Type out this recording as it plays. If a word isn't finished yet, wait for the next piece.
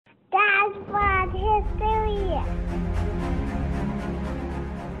Hasbro history.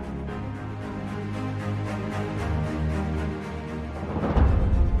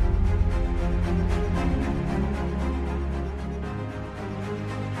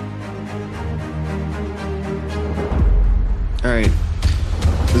 All right,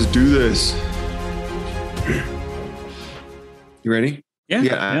 let's do this. You ready?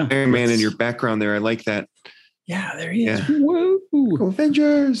 Yeah. Iron Man in your background there. I like that. Yeah, there he is. Yeah. Whoa. Go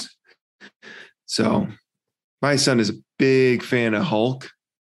Avengers. So my son is a big fan of Hulk.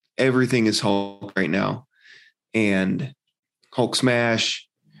 Everything is Hulk right now. And Hulk smash.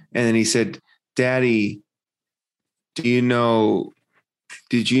 And then he said, Daddy, did you know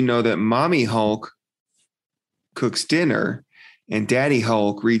that Mommy Hulk cooks dinner and Daddy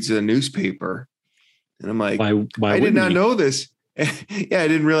Hulk reads a newspaper? And I'm like, Why I did not he? know this. Yeah, I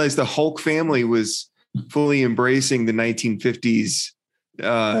didn't realize the Hulk family was fully embracing the 1950s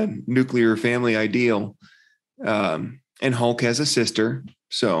nuclear family ideal. And Hulk has a sister.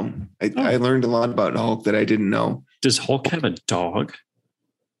 So I learned a lot about Hulk that I didn't know. Does Hulk have a dog?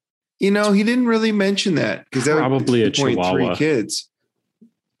 He didn't really mention that because that Probably would a Chihuahua. 3 kids.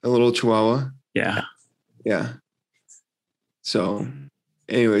 A little Chihuahua. Yeah. Yeah. So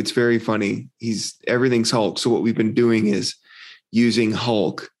anyway, it's very funny. Everything's Hulk. So what we've been doing is using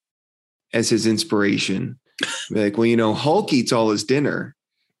Hulk as his inspiration. Be like, well, Hulk eats all his dinner.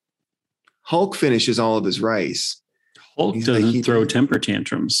 Hulk finishes all of his rice. Hulk doesn't throw temper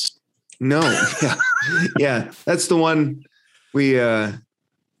tantrums. No. Yeah. Yeah. That's the one we got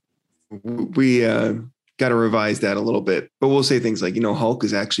to revise that a little bit, but we'll say things like, Hulk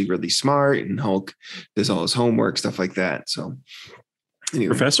is actually really smart and Hulk does all his homework, stuff like that. So anyway,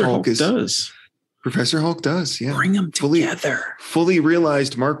 Professor Hulk does. Professor Hulk does. Yeah. Bring them together. Fully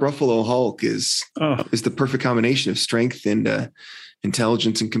realized Mark Ruffalo Hulk is the perfect combination of strength and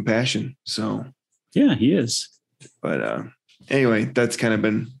intelligence and compassion. So yeah, he is. But anyway, that's kind of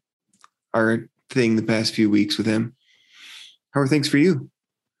been our thing the past few weeks with him. How are things for you?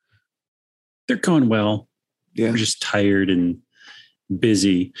 They're going well. Yeah. We're just tired and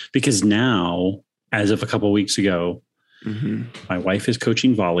busy because now, as of a couple of weeks ago, my wife is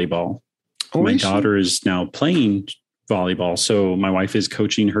coaching volleyball. Oh, my daughter is now playing volleyball. So my wife is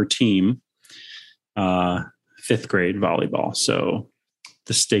coaching her team, 5th grade volleyball. So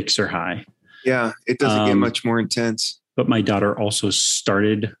the stakes are high. Yeah, it doesn't get much more intense. But my daughter also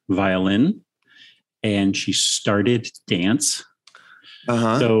started violin and she started dance.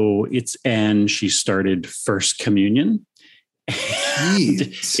 So she started First Communion. And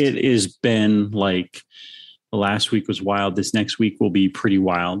it has been like last week was wild. This next week will be pretty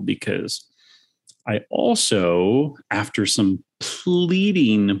wild because I also, after some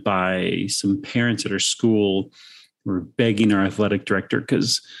pleading by some parents at our school, were begging our athletic director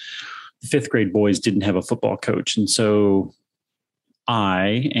because the 5th grade boys didn't have a football coach. And so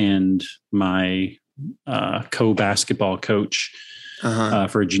I and my co-basketball coach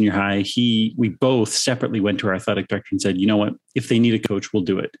for a junior high, we both separately went to our athletic director and said, you know what, if they need a coach, we'll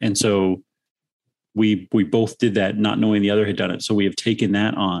do it. And so we both did that, not knowing the other had done it. So we have taken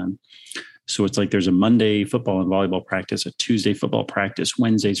that on. So it's like there's a Monday football and volleyball practice, a Tuesday football practice,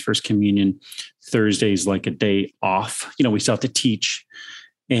 Wednesday's First Communion, Thursday's like a day off. We still have to teach.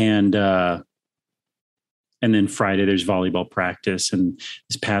 And then Friday there's volleyball practice. And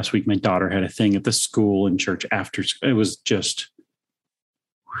this past week, my daughter had a thing at the school and church after. It was just,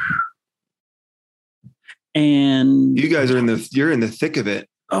 and you guys are you're in the thick of it.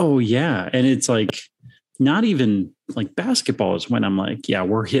 Oh yeah. And it's like, not even like basketball is when I'm like, yeah,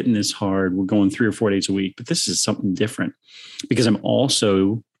 we're hitting this hard. We're going 3 or 4 days a week, but this is something different because I'm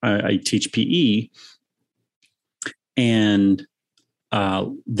also, I teach PE. And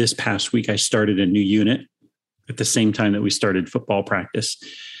this past week, I started a new unit at the same time that we started football practice.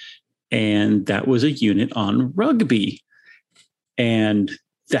 And that was a unit on rugby. And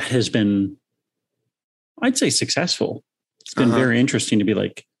that has been, I'd say, successful. It's been very interesting to be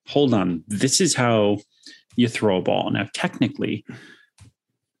like, hold on, this is how you throw a ball. Now, technically,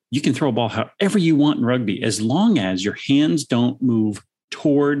 you can throw a ball however you want in rugby, as long as your hands don't move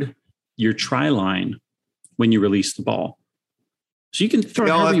toward your try line when you release the ball. So you can throw it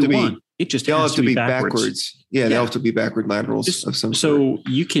however you want. It just has to be backwards. Yeah, they have to be backward laterals of some sort. So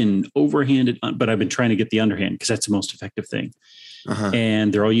you can overhand it, but I've been trying to get the underhand because that's the most effective thing.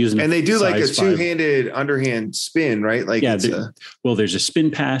 And they're all using and they do like a 2-handed 5. Underhand spin, right? Like there's a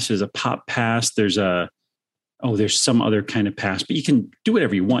spin pass, there's a pop pass, there's some other kind of pass, but you can do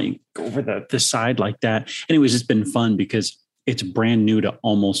whatever you want. You go over the side like that. Anyways, it's been fun because it's brand new to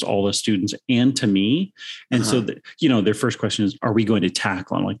almost all the students and to me. And so, their first question is, are we going to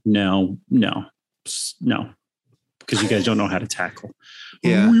tackle? I'm like, no, because you guys don't know how to tackle.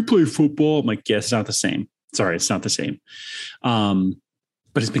 Yeah. We play football. I'm like, yeah, it's not the same. Sorry, it's not the same.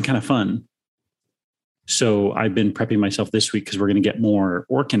 But it's been kind of fun. So I've been prepping myself this week because we're going to get more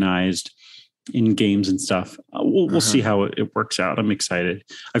organized in games and stuff. We'll see how it works out. I'm excited.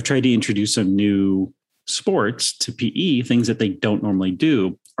 I've tried to introduce some new sports to PE, things that they don't normally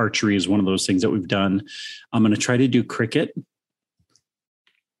do. Archery is one of those things that we've done. I'm going to try to do cricket.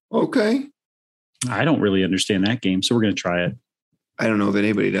 Okay. I don't really understand that game, so we're going to try it. I don't know if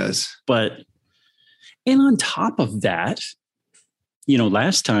anybody does. And on top of that,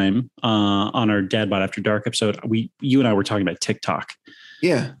 last time on our Dad Bod After Dark episode, you and I were talking about TikTok.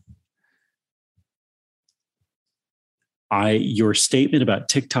 Yeah. Your statement about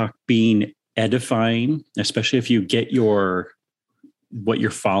TikTok being edifying, especially if you get what you're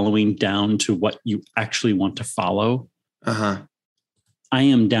following down to what you actually want to follow. I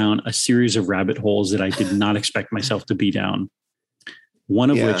am down a series of rabbit holes that I did not expect myself to be down. One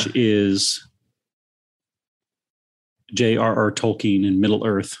of which is J.R.R. Tolkien and Middle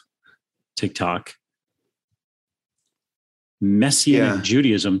Earth TikTok, Messianic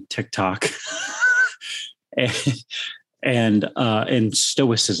Judaism TikTok, and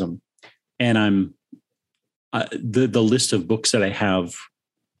Stoicism. And I'm the list of books that I have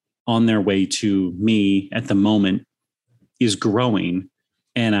on their way to me at the moment is growing,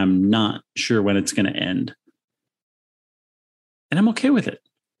 and I'm not sure when it's going to end. And I'm okay with it.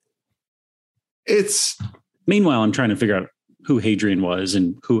 Meanwhile, I'm trying to figure out who Hadrian was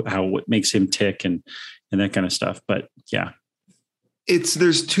and what makes him tick and that kind of stuff. But yeah,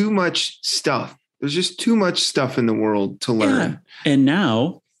 there's too much stuff. There's just too much stuff in the world to learn. Yeah. And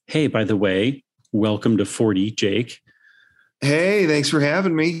now, hey, by the way, welcome to 40, Jake. Hey, thanks for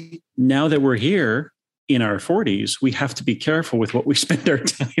having me. Now that we're here in our 40s, we have to be careful with what we spend our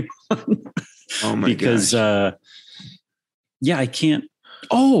time on. Oh my gosh. Because I can't.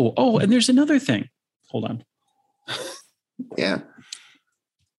 Oh, and there's another thing. Hold on. Yeah.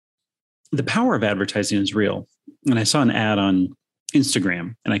 The power of advertising is real. And I saw an ad on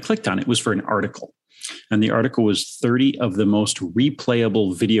Instagram and I clicked on it. It was for an article. And the article was 30 of the most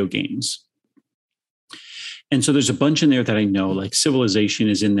replayable video games. And so there's a bunch in there that I know, like Civilization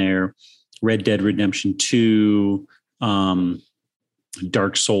is in there, Red Dead Redemption 2,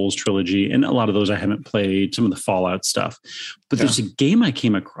 Dark Souls trilogy, and a lot of those I haven't played, some of the Fallout stuff. But there's a game I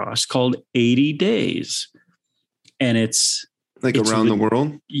came across called 80 Days. And it's around the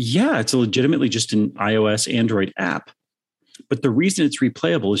world? Yeah, it's legitimately just an iOS, Android app. But the reason it's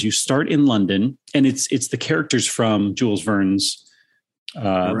replayable is you start in London, and it's the characters from Jules Verne's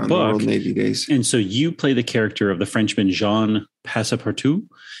Around book. The World in 80 Days. And so you play the character of the Frenchman Jean Passepartout,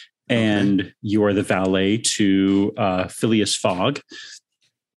 and you are the valet to Phileas Fogg.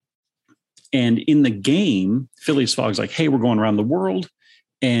 And in the game, Phileas Fogg's like, hey, we're going around the world.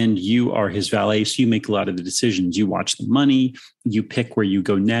 And you are his valet. So you make a lot of the decisions. You watch the money. You pick where you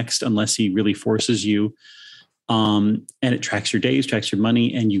go next, unless he really forces you. And it tracks your days, tracks your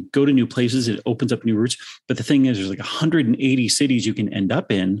money, and you go to new places. It opens up new routes. But the thing is, there's like 180 cities you can end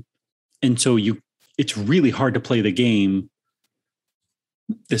up in. And so it's really hard to play the game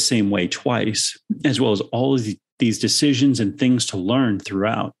the same way twice, as well as all of these decisions and things to learn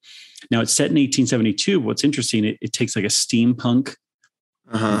throughout. Now, it's set in 1872. What's interesting, it takes like a steampunk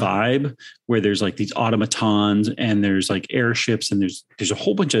vibe where there's like these automatons and there's like airships and there's a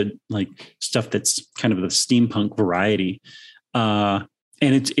whole bunch of like stuff that's kind of the steampunk variety. And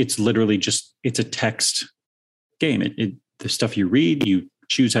it's literally just, it's a text game. The stuff you read, you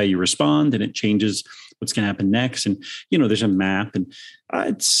choose how you respond, and it changes what's going to happen next. And, there's a map, and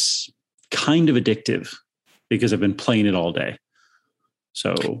it's kind of addictive because I've been playing it all day.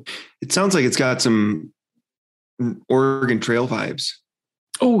 So it sounds like it's got some Oregon Trail vibes.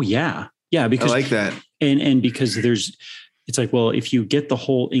 Oh yeah. Yeah. Because I like that. And because it's like, well, if you get the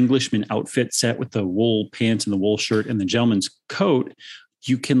whole Englishman outfit set with the wool pants and the wool shirt and the gentleman's coat,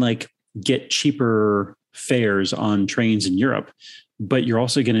 you can like get cheaper fares on trains in Europe. But you're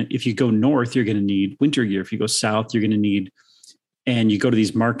also if you go north, you're going to need winter gear. If you go south, you're going to need, and you go to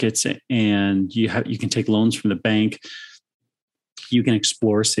these markets and you can take loans from the bank. You can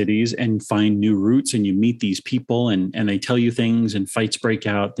explore cities and find new routes, and you meet these people and they tell you things, and fights break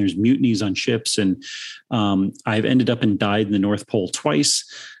out. There's mutinies on ships. And I've ended up and died in the North Pole twice.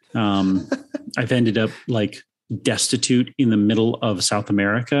 I've ended up like destitute in the middle of South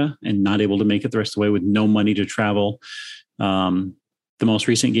America and not able to make it the rest of the way with no money to travel. The most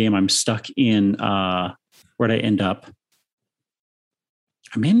recent game, I'm stuck in, where'd I end up?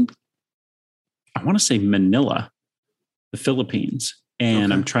 I want to say Manila, the Philippines,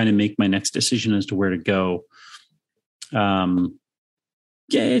 and I'm trying to make my next decision as to where to go.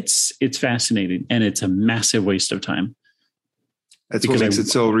 It's fascinating, and it's a massive waste of time. That's what makes it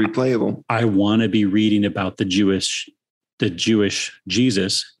so replayable. I want to be reading about the Jewish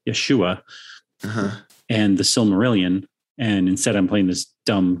Jesus, Yeshua, and the Silmarillion, and instead I'm playing this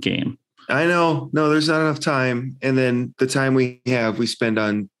dumb game. I know. No, there's not enough time. And then the time we have, we spend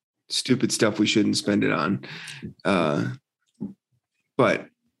on stupid stuff we shouldn't spend it on. But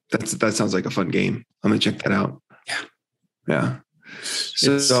that sounds like a fun game. I'm going to check that out. Yeah.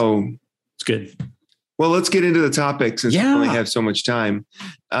 So it's good. Well, let's get into the topic since we only have so much time.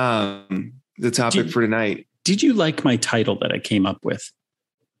 The topic for tonight. Did you like my title that I came up with?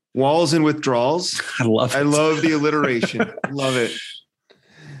 Walls and Withdrawals. I love the alliteration. Love it.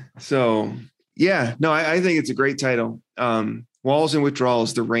 So, I think it's a great title. Walls and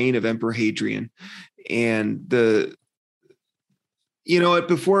Withdrawals, the reign of Emperor Hadrian. And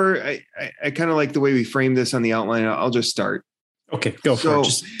before I kind of like the way we frame this on the outline. I'll just start. Okay, go for it.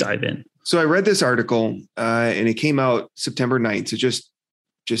 Just dive in. So I read this article and it came out September 9th. So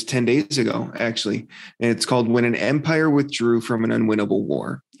just 10 days ago, actually. And it's called When an Empire Withdrew from an Unwinnable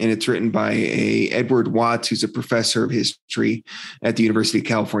War. And it's written by Edward Watts, who's a professor of history at the University of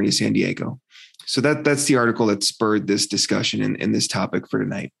California, San Diego. So that's the article that spurred this discussion and this topic for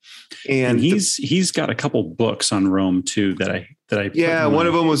tonight. And he's got a couple books on Rome too that I one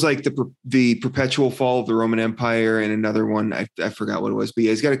of them was like the perpetual fall of the Roman Empire, and another one I forgot what it was, but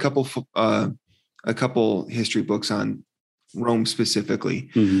he's got a couple history books on Rome specifically.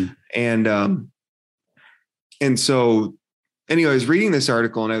 And so anyway, I was reading this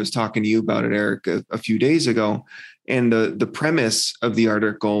article and I was talking to you about it, Eric, a few days ago. And the premise of the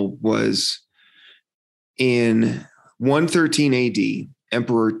article was in 113 AD,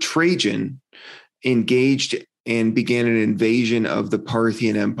 Emperor Trajan engaged and began an invasion of the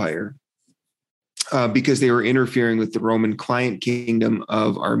Parthian Empire because they were interfering with the Roman client kingdom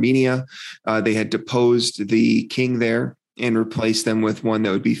of Armenia. They had deposed the king there and replaced them with one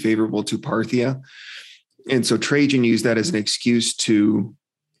that would be favorable to Parthia. And so Trajan used that as an excuse to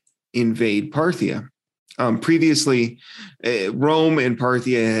invade Parthia. Previously, Rome and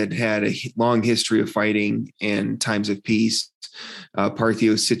Parthia had a long history of fighting and times of peace. Parthia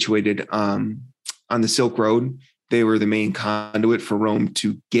was situated on the Silk Road. They were the main conduit for Rome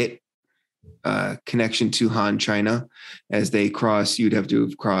to get connection to Han China. As they cross, you'd have to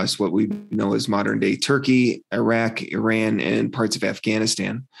cross what we know as modern day Turkey, Iraq, Iran, and parts of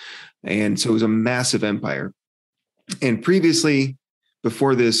Afghanistan. And so it was a massive empire. And previously,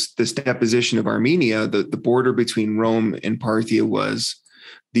 before this deposition of Armenia, the border between Rome and Parthia was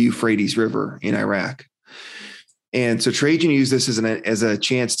the Euphrates River in Iraq. And so Trajan used this as a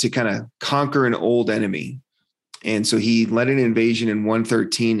chance to kind of conquer an old enemy. And so he led an invasion in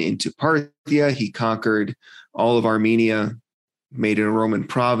 113 into Parthia. He conquered all of Armenia, made it a Roman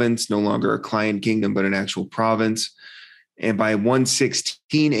province, no longer a client kingdom, but an actual province. And by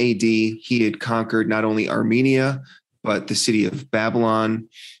 116 AD, he had conquered not only Armenia, but the city of Babylon,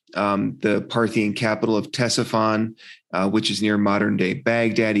 the Parthian capital of Ctesiphon, which is near modern day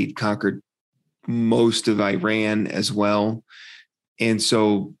Baghdad. He'd conquered most of Iran as well. And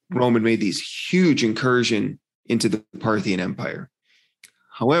so Rome had made these huge incursion into the Parthian Empire.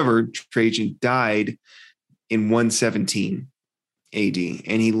 However, Trajan died in 117 AD,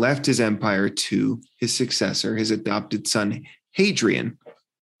 and he left his empire to his successor, his adopted son, Hadrian.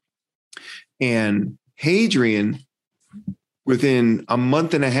 And Hadrian, within a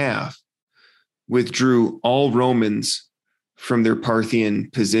month and a half, withdrew all Romans from their Parthian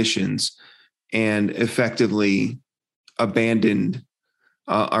positions and effectively abandoned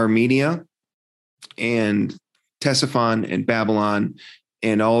Armenia and Ctesiphon and Babylon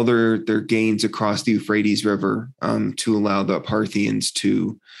and all their gains across the Euphrates River to allow the Parthians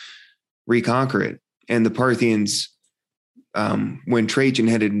to reconquer it. And the Parthians, when Trajan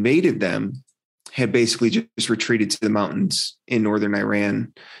had invaded them, had basically just retreated to the mountains in northern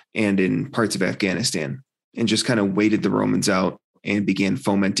Iran and in parts of Afghanistan and just kind of waited the Romans out and began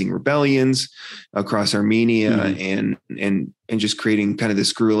fomenting rebellions across Armenia and just creating kind of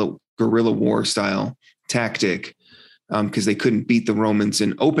this guerrilla war style tactic because they couldn't beat the Romans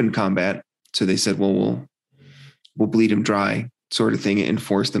in open combat. So they said, well, we'll bleed them dry sort of thing and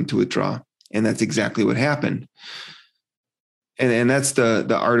force them to withdraw. And that's exactly what happened. And that's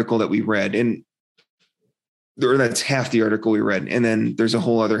the article that we read. Or that's half the article we read. And then there's a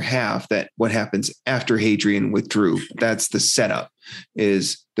whole other half that what happens after Hadrian withdrew. That's the setup.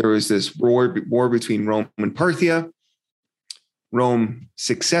 Is there was this war between Rome and Parthia. Rome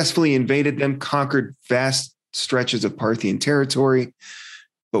successfully invaded them, conquered vast stretches of Parthian territory.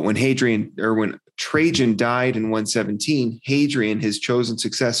 But when Trajan died in 117, Hadrian, his chosen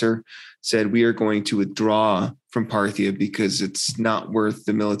successor, said, we are going to withdraw from Parthia because it's not worth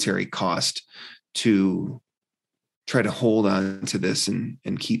the military cost to try to hold on to this and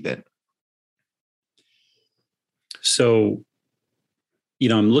keep it. So,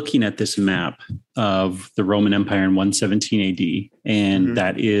 I'm looking at this map of the Roman Empire in 117 AD, and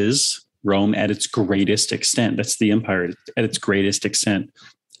that is Rome at its greatest extent. That's the empire at its greatest extent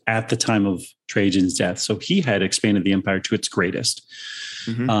at the time of Trajan's death. So he had expanded the empire to its greatest.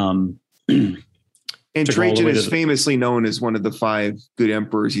 And Trajan is famously known as one of the 5 good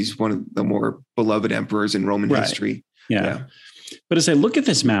emperors. He's one of the more beloved emperors in Roman history. Yeah. But as I look at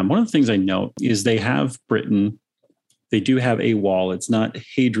this map, one of the things I note is they have Britain. They do have a wall. It's not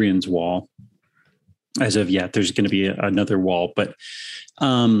Hadrian's wall as of yet. There's going to be another wall. But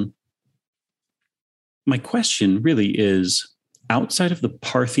my question really is, outside of the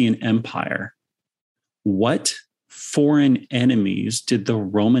Parthian Empire, what foreign enemies did the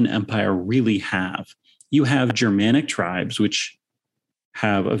Roman Empire really have? You have Germanic tribes, which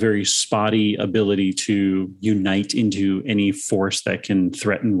have a very spotty ability to unite into any force that can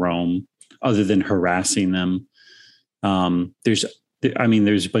threaten Rome other than harassing them. There's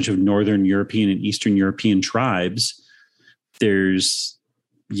a bunch of Northern European and Eastern European tribes. There's,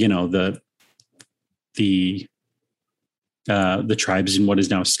 the tribes in what is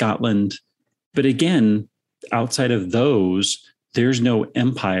now Scotland. But again, outside of those, there's no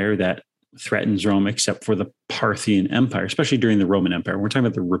empire that threatens Rome except for the Parthian Empire, especially during the Roman Empire. We're talking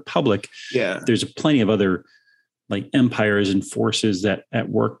about the Republic. Yeah. There's plenty of other empires and forces that at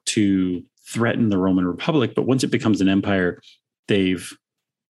work to threaten the Roman Republic. But once it becomes an empire, they've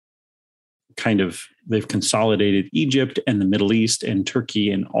consolidated Egypt and the Middle East and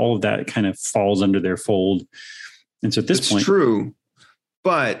Turkey, and all of that kind of falls under their fold. And so at this point, it's true.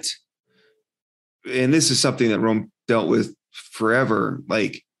 But, and this is something that Rome dealt with forever,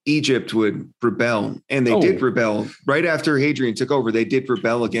 Egypt would rebel, and they did rebel right after Hadrian took over. They did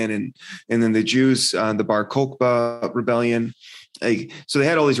rebel again. And then the Jews, the Bar Kokhba rebellion. So they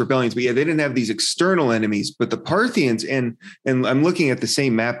had all these rebellions, but they didn't have these external enemies. But the Parthians, and I'm looking at the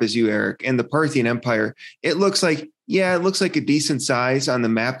same map as you, Eric, and the Parthian Empire, it looks like a decent size on the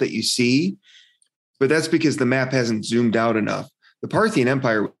map that you see, but that's because the map hasn't zoomed out enough. The Parthian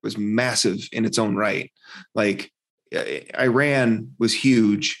Empire was massive in its own right. Iran was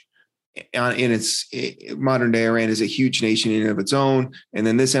huge. In its modern day, Iran is a huge nation in and of its own. And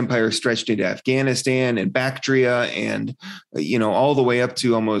then this empire stretched into Afghanistan and Bactria and, all the way up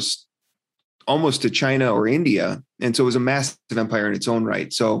to almost to China or India. And so it was a massive empire in its own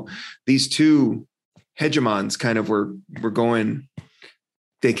right. So these two hegemons kind of were going,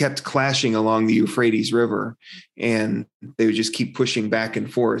 they kept clashing along the Euphrates River, and they would just keep pushing back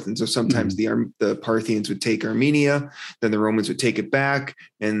and forth. And so sometimes the Parthians would take Armenia, then the Romans would take it back,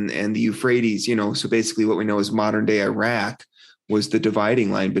 and the Euphrates, so basically what we know as modern day Iraq was the dividing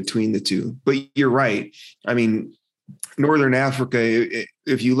line between the two. But you're right. I mean, Northern Africa,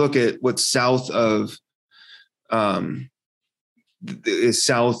 if you look at what's south of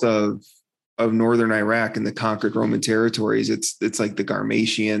northern Iraq and the conquered Roman territories, it's like the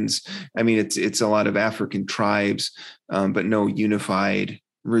Garmatians. I mean, it's a lot of African tribes, but no unified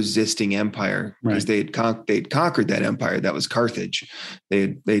resisting empire, because they'd conquered that empire. That was Carthage.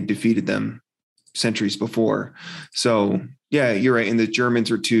 They defeated them centuries before. So yeah, you're right. And the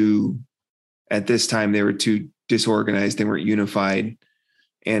Germans were at this time, they were too disorganized. They weren't unified.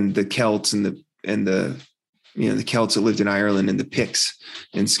 And the Celts and the Celts that lived in Ireland and the Picts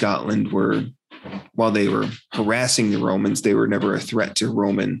in Scotland while they were harassing the Romans, they were never a threat to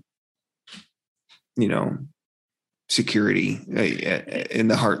Roman, security in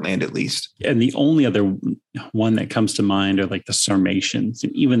the heartland, at least. And the only other one that comes to mind are the Sarmatians.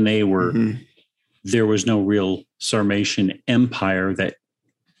 And even they were, there was no real Sarmatian empire that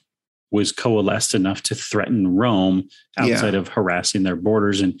was coalesced enough to threaten Rome outside of harassing their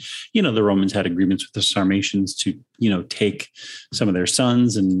borders. And, the Romans had agreements with the Sarmatians to, take some of their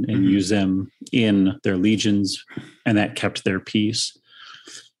sons and use them in their legions, and that kept their peace.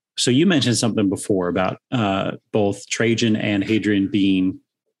 So you mentioned something before about both Trajan and Hadrian being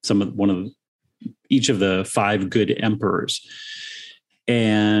each of the 5 good emperors.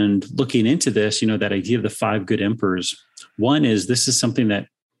 And looking into this, that idea of the 5 good emperors, one is, this is something that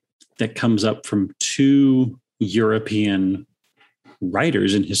comes up from 2 European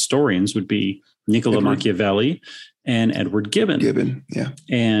writers and historians, would be Niccolo Machiavelli and Edward Gibbon. Yeah.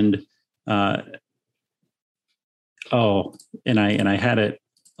 And Oh, and I had it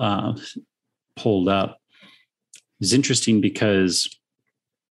pulled up. It's interesting because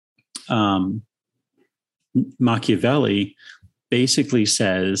Machiavelli basically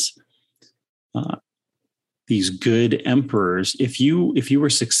says these good emperors, if you were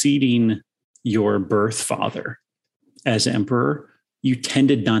succeeding your birth father as emperor, you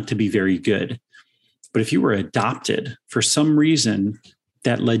tended not to be very good. But if you were adopted for some reason,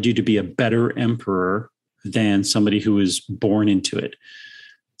 that led you to be a better emperor than somebody who was born into it.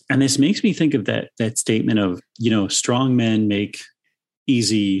 And this makes me think of that statement of, strong men make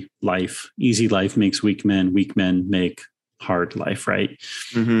easy life. Easy life makes weak men. Weak men make hard life, right?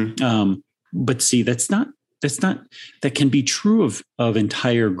 Mm-hmm. But see, that can be true of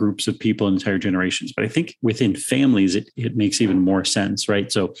entire groups of people, entire generations. But I think within families, it makes even more sense,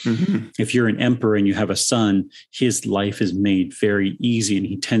 right? So if you're an emperor and you have a son, his life is made very easy and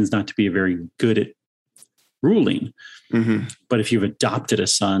he tends not to be very good at ruling. Mm-hmm. But if you've adopted a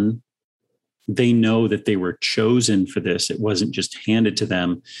son, they know that they were chosen for this. It wasn't just handed to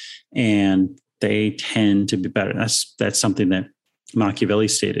them, and they tend to be better. That's something that Machiavelli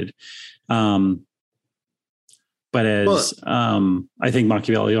stated. But I think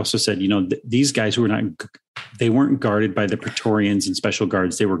Machiavelli also said, these guys who they weren't guarded by the Praetorians and special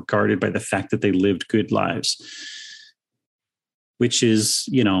guards. They were guarded by the fact that they lived good lives, which is,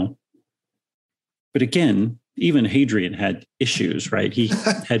 but again, even Hadrian had issues, right? He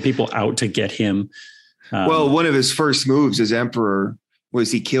had people out to get him. Well, one of his first moves as emperor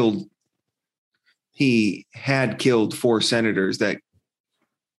was he had killed 4 senators that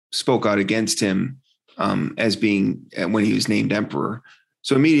spoke out against him as being when he was named emperor.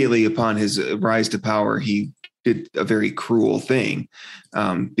 So immediately upon his rise to power, he did a very cruel thing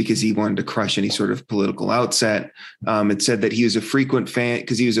because he wanted to crush any sort of political outset. It said that he was a frequent fan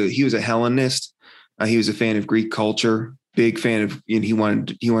because he was a Hellenist. He was a fan of Greek culture, big fan of, he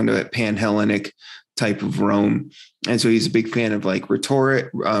wanted a pan-Hellenic type of Rome. And so he's a big fan of like rhetoric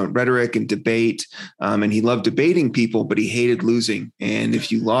and debate. And he loved debating people, but he hated losing. And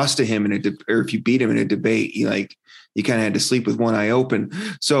if you lost to him or if you beat him in a debate, you kind of had to sleep with one eye open.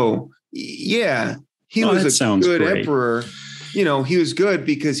 So yeah, he was a good emperor. He was good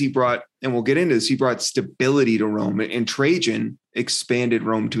because he brought, and we'll get into this, he brought stability to Rome, and Trajan expanded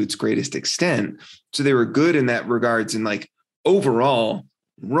Rome to its greatest extent. So they were good in that regards. And like overall,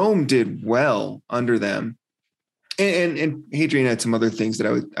 Rome did well under them. And Hadrian had some other things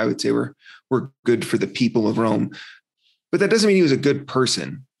that I would say were good for the people of Rome, but that doesn't mean he was a good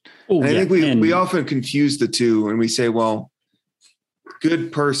person. I think we often confuse the two, and we say, well,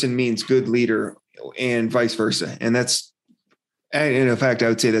 good person means good leader and vice versa. And in fact, I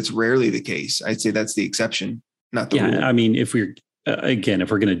would say that's rarely the case. I'd say that's the exception, not the rule. I mean, if we're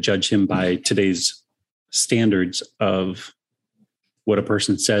going to judge him by today's standards of what a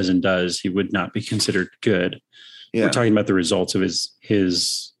person says and does, he would not be considered good. Yeah. We're talking about the results of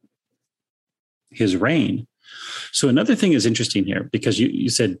his reign. So another thing is interesting here, because you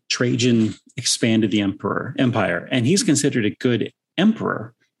said Trajan expanded the empire, and he's considered a good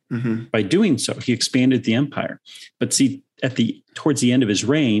emperor. Mm-hmm. By doing so. He expanded the empire. But see, towards the end of his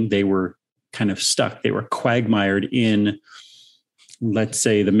reign, they were kind of stuck. They were quagmired in, let's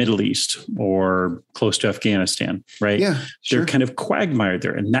say, the Middle East or close to Afghanistan, right? Yeah, sure. They're kind of quagmired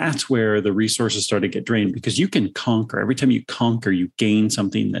there. And that's where the resources started to get drained, because you can conquer. Every time you conquer, you gain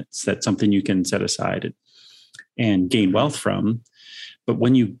something that's something you can set aside and gain wealth from. But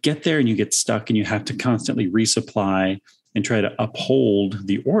when you get there and you get stuck and you have to constantly resupply and try to uphold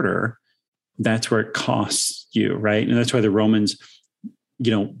the order, that's where it costs you, right? And that's why the Romans,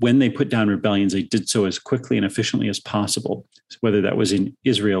 when they put down rebellions, they did so as quickly and efficiently as possible. Whether that was in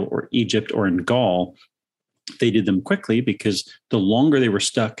Israel or Egypt or in Gaul, they did them quickly, because the longer they were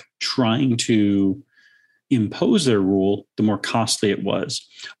stuck trying to impose their rule, the more costly it was.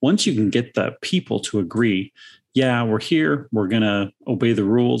 Once you can get the people to agree, yeah, we're here, we're going to obey the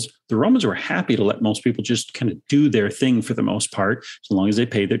rules, the Romans were happy to let most people just kind of do their thing for the most part, as long as they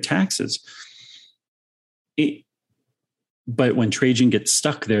pay their taxes. But when Trajan gets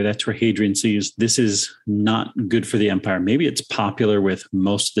stuck there, that's where Hadrian sees this is not good for the empire. Maybe it's popular with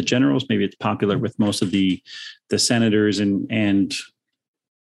most of the generals, maybe it's popular with most of the senators and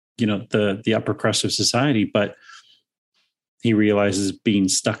the upper crust of society, but he realizes being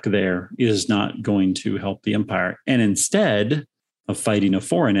stuck there is not going to help the empire. And instead of fighting a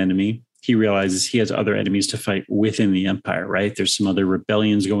foreign enemy, he realizes he has other enemies to fight within the empire, right? There's some other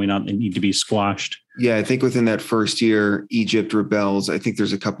rebellions going on that need to be squashed. Yeah, I think within that first year, Egypt rebels. I think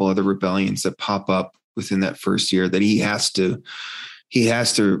there's a couple other rebellions that pop up within that first year that he has to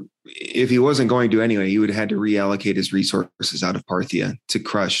if he wasn't going to anyway, he would have had to reallocate his resources out of Parthia to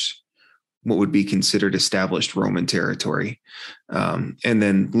crush what would be considered established Roman territory. And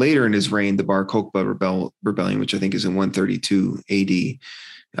then later in his reign, the Bar Kokhba rebellion, which I think is in 132 AD,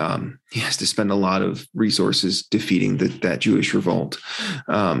 he has to spend a lot of resources defeating that Jewish revolt.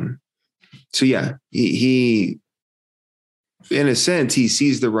 So yeah, he in a sense, he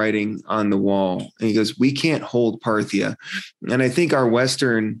sees the writing on the wall and he goes, we can't hold Parthia. And I think our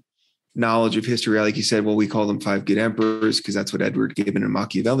Western knowledge of history, like you said, well, we call them 5 good emperors because that's what Edward Gibbon and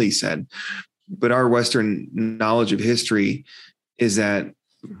Machiavelli said. But our Western knowledge of history is that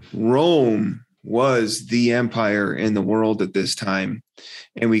Rome was the empire in the world at this time.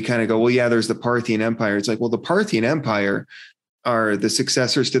 And we kind of go, well, yeah, there's the Parthian Empire. It's like, well, the Parthian Empire are the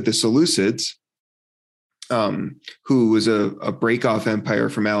successors to the Seleucids, who was a breakoff empire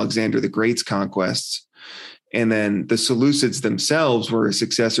from Alexander the Great's conquests. And then the Seleucids themselves were a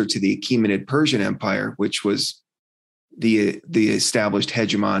successor to the Achaemenid Persian Empire, which was the established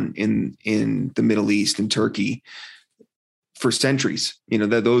hegemon in the Middle East and Turkey for centuries.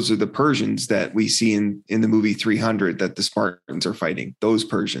 Those are the Persians that we see in the movie 300 that the Spartans are fighting, those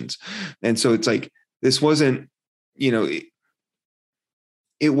Persians. And so it's like, this wasn't,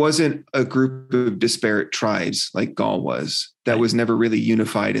 it wasn't a group of disparate tribes like Gaul was. That was never really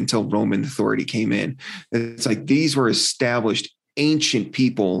unified until Roman authority came in. It's like these were established ancient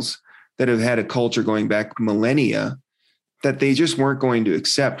peoples that have had a culture going back millennia, that they just weren't going to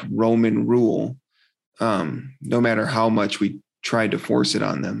accept Roman rule, no matter how much we tried to force it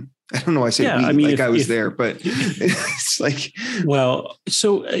on them. I don't know why I say we, I mean, I was there, but it's like. Well,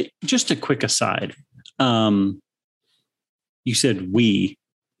 so just a quick aside. You said we,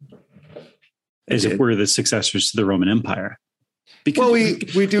 as if we're the successors to the Roman Empire. Because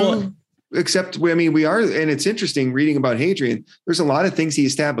we do, except, we are, and it's interesting reading about Hadrian. There's a lot of things he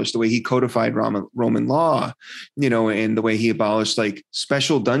established, the way he codified Roman law, and the way he abolished like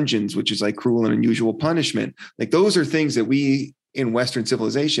special dungeons, which is like cruel and unusual punishment. Like those are things that we in Western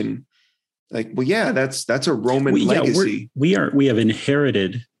civilization, like, well, yeah, that's a Roman legacy. We have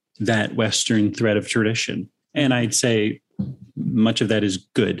inherited that Western thread of tradition. And I'd say much of that is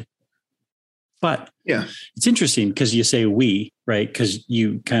good. But yeah, it's interesting because you say we, right? Because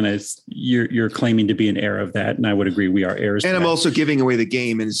you're claiming to be an heir of that. And I would agree we are heirs. And I'm also giving away the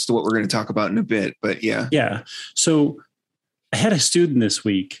game as to what we're going to talk about in a bit. But yeah. Yeah. So I had a student this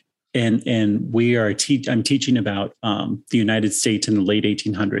week and we are I'm teaching about the United States in the late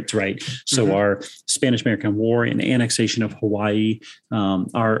 1800s, right? So our Spanish-American War and annexation of Hawaii,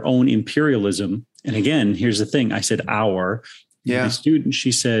 our own imperialism. And again, here's the thing. I said our. Yeah. My student,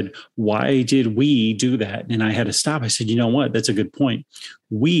 she said, why did we do that? And I had to stop. I said, you know what? That's a good point.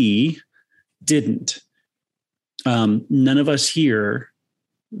 We didn't. None of us here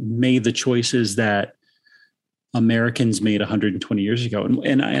made the choices that Americans made 120 years ago.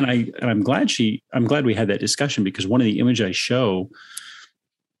 And I'm glad we had that discussion, because one of the images I show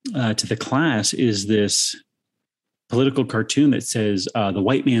to the class is this political cartoon that says the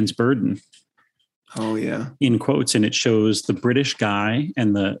white man's burden. Oh yeah. In quotes. And it shows the British guy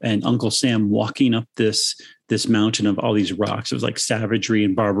and Uncle Sam walking up this mountain of all these rocks. It was like savagery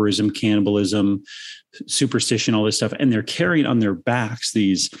and barbarism, cannibalism, superstition, all this stuff. And they're carrying on their backs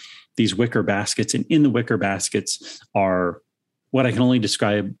these wicker baskets. And in the wicker baskets are what I can only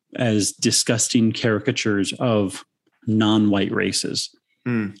describe as disgusting caricatures of non-white races.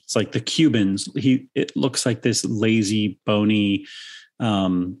 It's like the Cubans. It looks like this lazy, bony,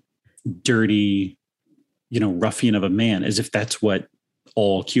 dirty, ruffian of a man, as if that's what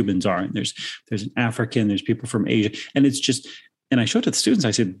all Cubans are. And there's an African, there's people from Asia. And it's just, and I showed to the students,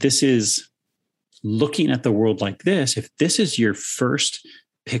 I said, this is looking at the world like this. If this is your first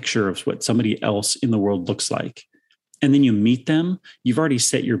picture of what somebody else in the world looks like, and then you meet them, you've already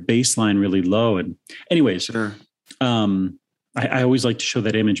set your baseline really low. And anyways, sure. I always like to show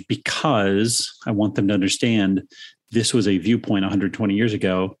that image because I want them to understand this was a viewpoint 120 years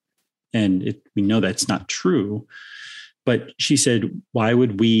ago. And we know that's not true. But she said, why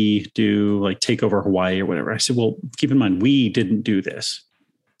would we take over Hawaii or whatever? I said, well, keep in mind, we didn't do this.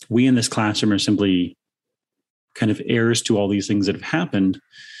 We in this classroom are simply kind of heirs to all these things that have happened.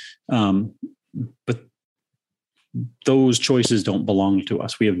 But those choices don't belong to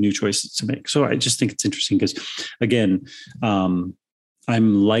us. We have new choices to make. So I just think it's interesting because, again, I'm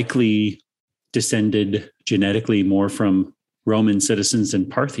likely descended genetically more from Roman citizens and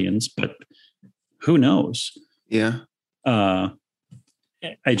Parthians, but who knows? Yeah. I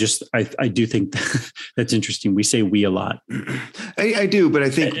do think that's interesting. We say we a lot. I do, but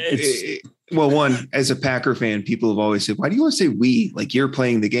I think Well, one, as a Packer fan, people have always said, why do you want to say we? Like you're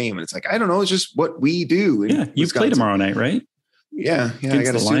playing the game. And it's like, I don't know. It's just what we do. Yeah. You play tomorrow night, right? Yeah. Yeah. Against I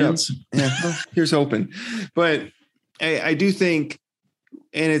got to suit Lions. up. Yeah. Well, here's hoping. But I do think,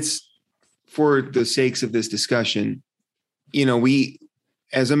 and it's for the sakes of this discussion, we,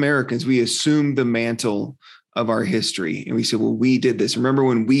 as Americans, we assume the mantle of our history. And we said, well, we did this. Remember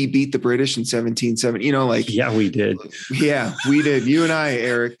when we beat the British in 1770? Yeah, we did. Yeah, we did. You and I,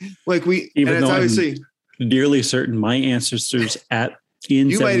 Eric, Even though obviously nearly certain my ancestors in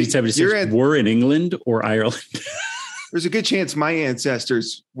 1776 were in England or Ireland. There's a good chance my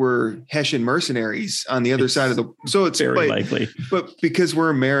ancestors were Hessian mercenaries on the other side of so it's very likely, but because we're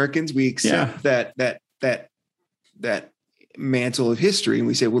Americans, we accept that mantle of history. And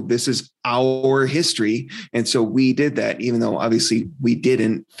we say, well, this is our history. And so we did that, even though obviously we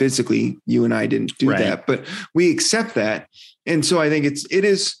didn't physically, you and I didn't do that, but we accept that. And so I think it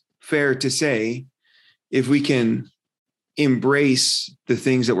is fair to say, if we can embrace the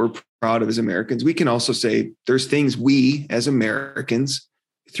things that we're proud of as Americans, we can also say there's things we as Americans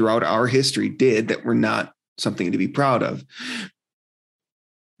throughout our history did that were not something to be proud of.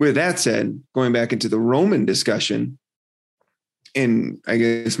 With that said, going back into the Roman discussion, and I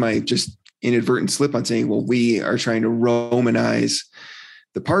guess my just inadvertent slip on saying, well, we are trying to Romanize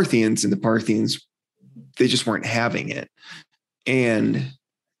the Parthians, and the Parthians, they just weren't having it. And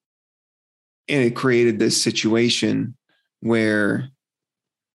it created this situation where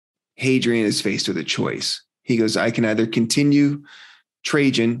Hadrian is faced with a choice. He goes, I can either continue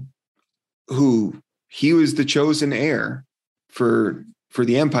Trajan, who he was the chosen heir for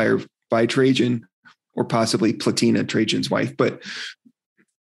the empire by Trajan, or possibly Platina, Trajan's wife. But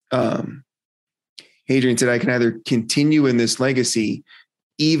Hadrian said, I can either continue in this legacy,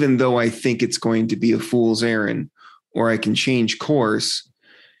 even though I think it's going to be a fool's errand, or I can change course,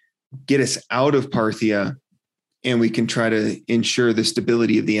 get us out of Parthia, and we can try to ensure the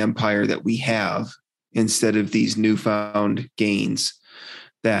stability of the empire that we have instead of these newfound gains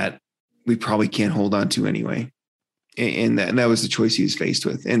that we probably can't hold on to anyway. And that was the choice he was faced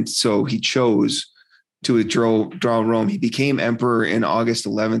with. And so he chose to withdraw Rome. He became emperor in August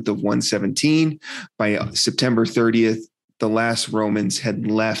 11th of 117. By September 30th, the last Romans had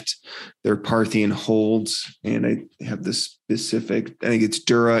left their Parthian holds. And I have the specific, I think it's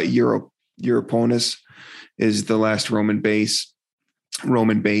Dura Europonus is the last Roman base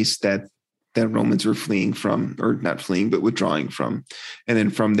that Romans were fleeing from, or not fleeing, but withdrawing from. And then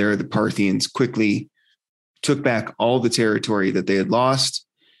from there, the Parthians quickly took back all the territory that they had lost,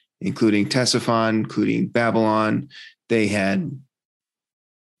 including Ctesiphon, including Babylon. They had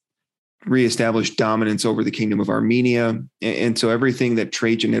reestablished dominance over the kingdom of Armenia. And so everything that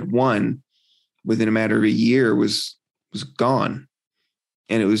Trajan had won within a matter of a year was gone.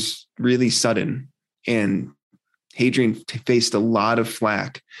 And it was really sudden. And Hadrian faced a lot of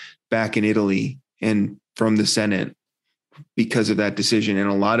flack back in Italy and from the Senate because of that decision. And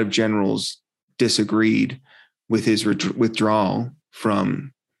a lot of generals disagreed with his withdrawal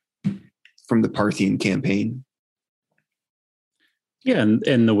from the Parthian campaign. Yeah,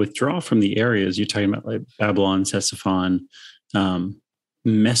 and the withdrawal from the areas you're talking about, like Babylon, Ctesiphon,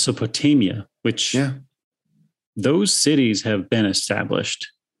 Mesopotamia, which those cities have been established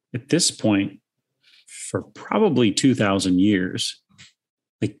at this point for probably 2,000 years.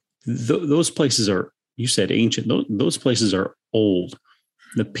 Like those places are, you said ancient, those places are old.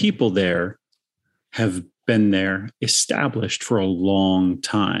 The people there have been there established for a long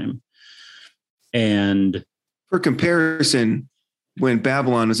time. And for comparison, when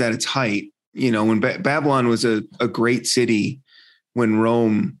Babylon was at its height, when Babylon was a great city, when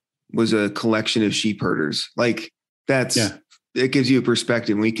Rome was a collection of sheep herders, like it gives you a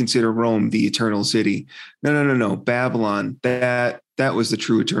perspective. We consider Rome the eternal city. No. Babylon, that was the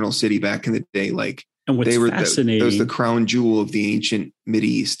true eternal city back in the day. Like, and what's fascinating, that was the crown jewel of the ancient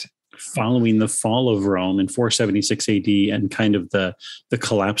Mideast. Following the fall of Rome in 476 AD and kind of the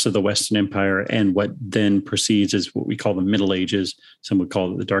collapse of the Western Empire and what then proceeds as what we call the Middle Ages, some would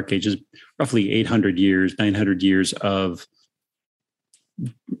call it the Dark Ages, roughly 800 years, 900 years of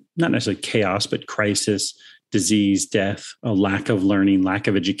not necessarily chaos, but crisis, disease, death, a lack of learning, lack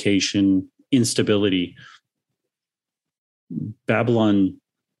of education, instability. Babylon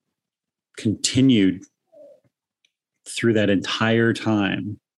continued through that entire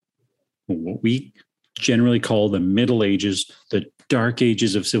time. What we generally call the Middle Ages, the Dark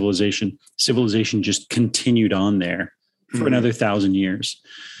Ages of civilization. Civilization just continued on there for another 1,000 years.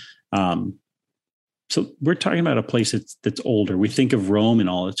 So we're talking about a place that's older. We think of Rome and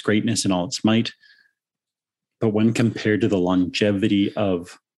all its greatness and all its might, but when compared to the longevity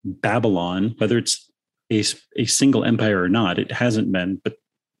of Babylon, whether it's a single empire or not, it hasn't been, but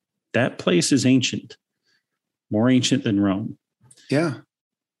that place is ancient, more ancient than Rome. Yeah.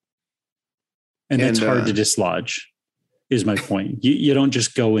 And that's hard to dislodge, is my point. You don't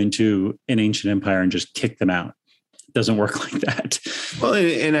just go into an ancient empire and just kick them out. It doesn't work like that. Well,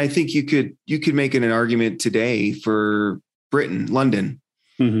 and I think you could make an argument today for Britain, London.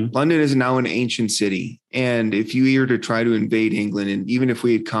 Mm-hmm. London is now an ancient city. And if you were to try to invade England, and even if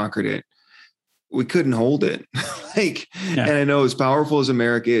we had conquered it, we couldn't hold it. And I know as powerful as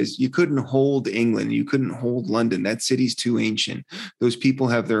America is, you couldn't hold England. You couldn't hold London. That city's too ancient. Those people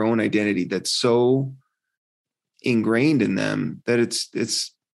have their own identity that's so ingrained in them that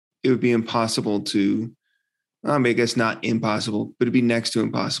it would be impossible to, I guess not impossible, but it'd be next to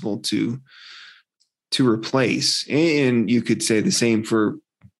impossible to replace. And you could say the same for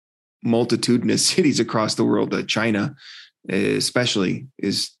multitudinous cities across the world. That China especially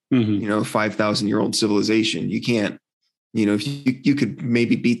is, 5,000-year-old civilization. You can't, if you could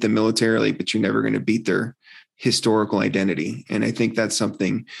maybe beat them militarily, but you're never going to beat their historical identity. And I think that's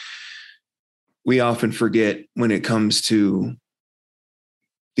something we often forget when it comes to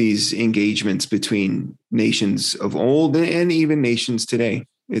these engagements between nations of old and even nations today.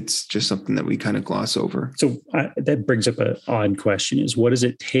 It's just something that we kind of gloss over. So that brings up an odd question: is what does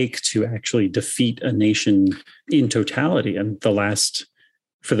it take to actually defeat a nation in totality? And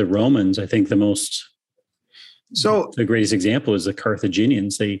for the Romans, I think the greatest example is the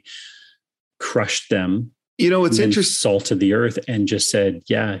Carthaginians. They crushed them. It's interesting. Salted the earth and just said,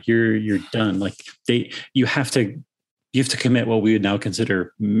 "Yeah, you're done." Like you have to commit what we would now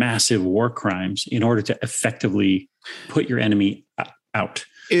consider massive war crimes in order to effectively put your enemy out.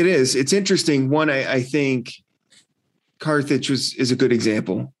 It is. It's interesting. One, I think Carthage is a good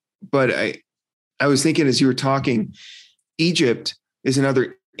example, but I was thinking as you were talking, Egypt is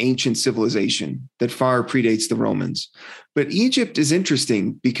another ancient civilization that far predates the Romans. But Egypt is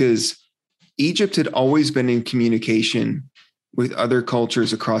interesting because Egypt had always been in communication with other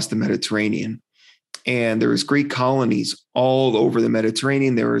cultures across the Mediterranean. And there was Greek colonies all over the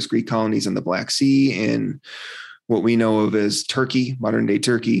Mediterranean. There was Greek colonies in the Black Sea and what we know of as Turkey, modern day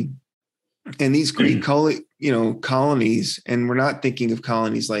Turkey. And these Greek colonies, and we're not thinking of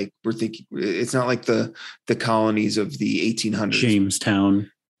colonies like we're thinking, it's not like the colonies of the 1800s.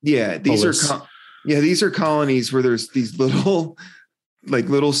 Jamestown. Yeah. These are colonies where there's these little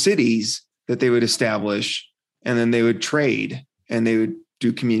cities that they would establish, and then they would trade and they would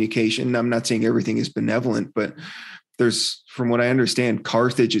do communication. I'm not saying everything is benevolent, but there's, from what I understand,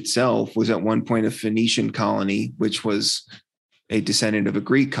 Carthage itself was at one point a Phoenician colony, which was a descendant of a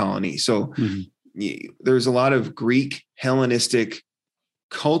Greek colony. So there's a lot of Greek Hellenistic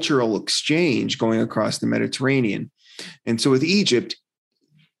cultural exchange going across the Mediterranean. And so with Egypt,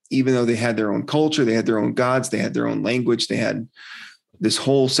 even though they had their own culture, they had their own gods, they had their own language, they had this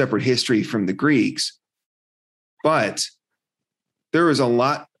whole separate history from the Greeks, but there was a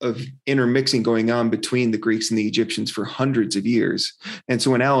lot of intermixing going on between the Greeks and the Egyptians for hundreds of years. And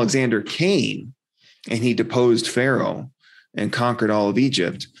so when Alexander came and he deposed Pharaoh and conquered all of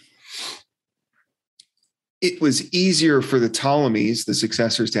Egypt, it was easier for the Ptolemies, the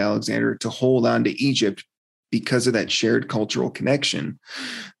successors to Alexander, to hold on to Egypt because of that shared cultural connection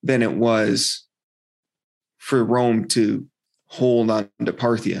than it was for Rome to hold on to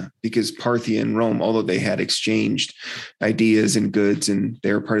Parthia, because Parthia and Rome, although they had exchanged ideas and goods and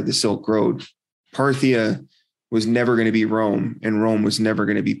they were part of the Silk Road, Parthia was never going to be Rome and Rome was never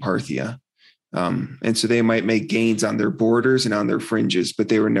going to be Parthia. And so they might make gains on their borders and on their fringes, but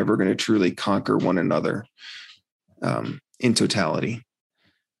they were never going to truly conquer one another in totality.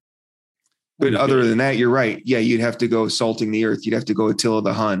 But other than that, you're right. Yeah, you'd have to go salting the earth. You'd have to go Attila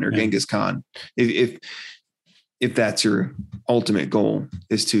the Hun or Genghis Khan. If that's your ultimate goal,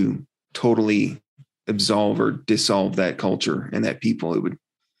 is to totally absolve or dissolve that culture and that people, it would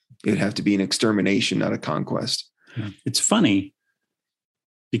have to be an extermination, not a conquest. It's funny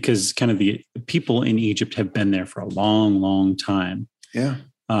because kind of the people in Egypt have been there for a long, long time. Yeah.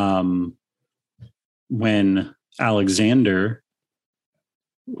 When Alexander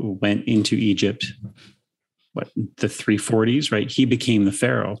went into Egypt, the 340s, right? He became the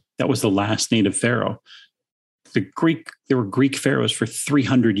pharaoh. That was the last native pharaoh. There were Greek pharaohs for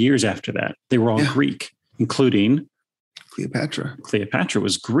 300 years after that. They were all Greek, including Cleopatra. Cleopatra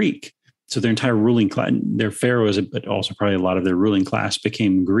was Greek. So their entire ruling class, their pharaohs, but also probably a lot of their ruling class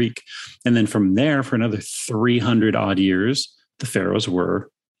became Greek. And then from there, for another 300 odd years, the pharaohs were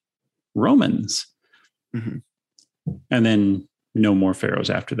Romans. Mm-hmm. And then no more pharaohs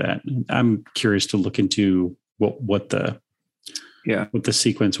after that. I'm curious to look into what the what the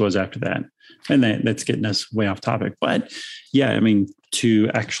sequence was after that. And that's getting us way off topic. But yeah, I mean, to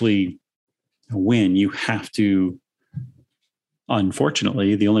actually win, you have to,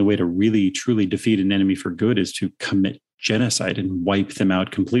 unfortunately, the only way to really truly defeat an enemy for good is to commit genocide and wipe them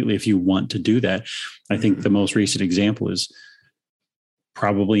out completely. If you want to do that, I think the most recent example is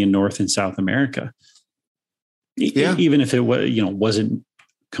probably in North and South America. Even if it was, wasn't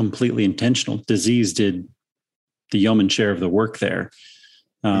completely intentional, disease did the yeoman's share of the work there.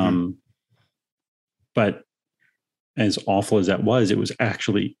 But as awful as that was, it was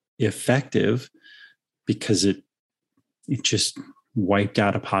actually effective because it just wiped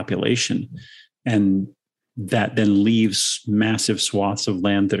out a population, and that then leaves massive swaths of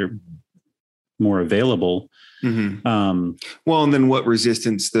land that are more available. Well, and then what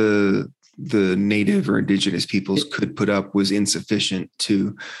resistance the native or indigenous peoples could put up was insufficient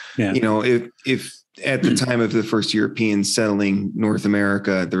to, if at the time of the first Europeans settling North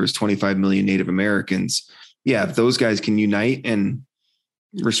America, there was 25 million Native Americans. Yeah. If those guys can unite and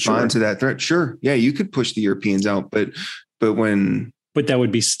respond to that threat, sure. Yeah. You could push the Europeans out, but that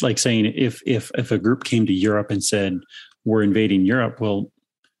would be like saying if a group came to Europe and said, we're invading Europe, well,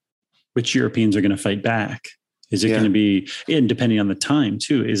 which Europeans are going to fight back? Is it going to be, and depending on the time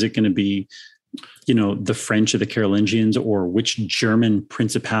too, is it going to be, the French or the Carolingians, or which German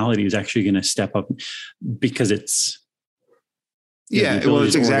principality is actually going to step up because it's. Well,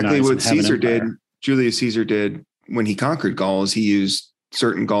 it's exactly what Caesar did. Julius Caesar did when he conquered Gaul, is he used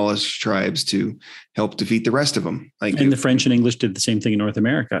certain Gaulish tribes to help defeat the rest of them. And the French and English did the same thing in North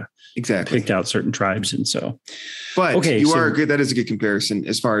America. Exactly. Picked out certain tribes. And so, but are good. That is a good comparison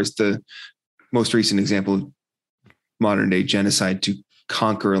as far as the most recent example of modern day genocide to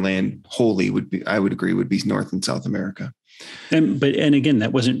conquer a land wholly would be North and South America. And again,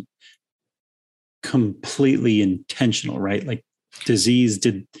 that wasn't completely intentional, right? Like disease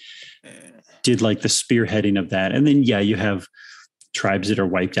did like the spearheading of that. And then, you have tribes that are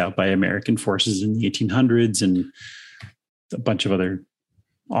wiped out by American forces in the 1800s and a bunch of other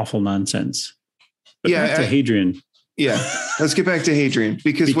awful nonsense. But back to Hadrian. Yeah. Let's get back to Hadrian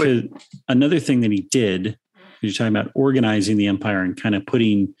because another thing that he did, you're talking about organizing the empire and kind of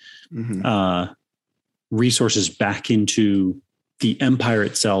putting resources back into the empire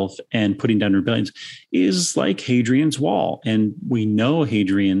itself and putting down rebellions, is like Hadrian's Wall. And we know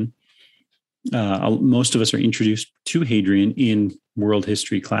Hadrian, most of us are introduced to Hadrian in world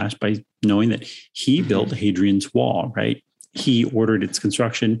history class by knowing that he built Hadrian's Wall, right? He ordered its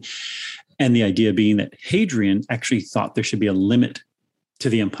construction. And the idea being that Hadrian actually thought there should be a limit to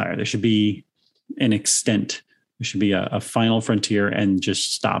the empire. There should be an extent. There should be a final frontier and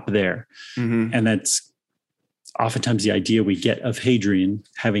just stop there. And that's oftentimes the idea we get of Hadrian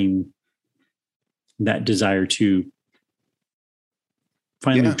having that desire to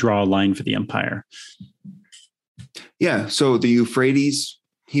finally draw a line for the empire. Yeah. So the Euphrates,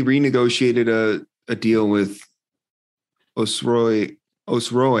 he renegotiated a deal with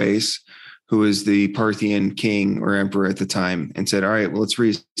Osroes, who was the Parthian king or emperor at the time, and said, all right, well, let's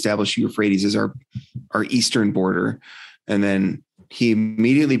reestablish Euphrates as our eastern border. And then he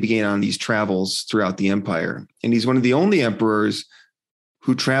immediately began on these travels throughout the empire. And he's one of the only emperors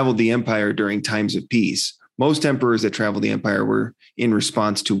who traveled the empire during times of peace. Most emperors that traveled the empire were in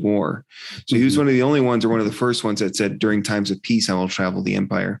response to war. So he was one of the only ones, or one of the first ones, that said, during times of peace, I will travel the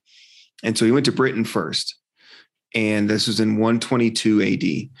empire. And so he went to Britain first. And this was in 122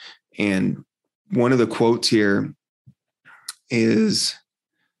 AD. And one of the quotes here is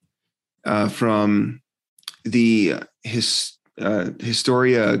from the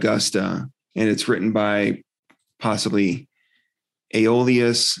Historia Augusta, and it's written by possibly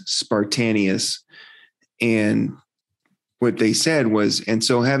Aulus Spartanius. And what they said was, and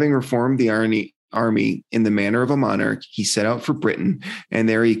so having reformed the army in the manner of a monarch, he set out for Britain, and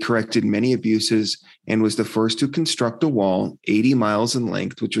there he corrected many abuses and was the first to construct a wall 80 miles in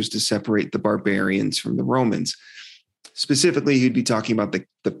length, which was to separate the barbarians from the Romans. Specifically, he'd be talking about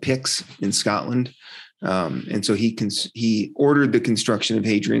the Picts in Scotland. And so he ordered the construction of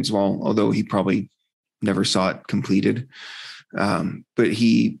Hadrian's Wall, although he probably never saw it completed. But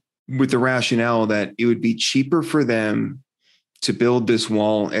with the rationale that it would be cheaper for them to build this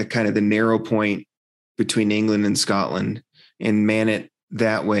wall at kind of the narrow point between England and Scotland and man it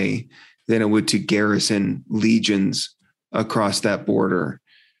that way than it would to garrison legions across that border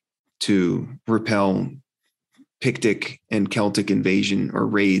to repel Pictic and Celtic invasion or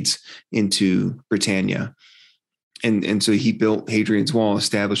raids into Britannia. And so he built Hadrian's Wall,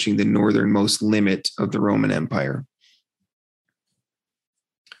 establishing the northernmost limit of the Roman Empire.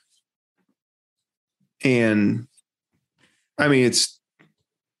 And I mean,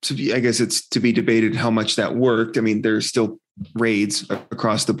 I guess it's to be debated how much that worked. I mean, there's still raids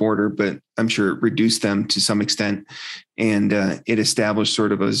across the border, but I'm sure it reduced them to some extent. And it established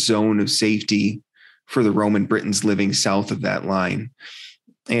sort of a zone of safety for the Roman Britons living south of that line.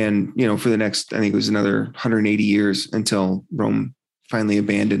 And, for the next, I think it was another 180 years until Rome finally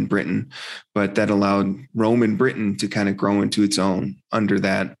abandoned Britain. But that allowed Rome and Britain to kind of grow into its own under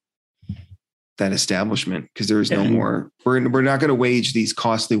that establishment, because there is no more. We're not going to wage these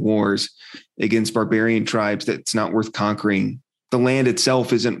costly wars against barbarian tribes that's not worth conquering. The land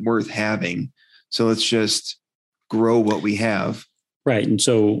itself isn't worth having. So let's just grow what we have. Right. And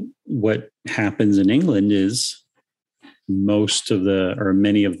so what happens in England is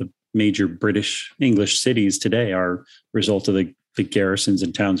many of the major British English cities today are a result of the garrisons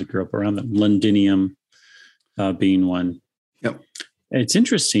and towns that grew up around them. Londinium being one. Yep. And it's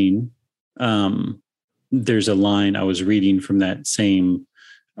interesting. There's a line I was reading from that same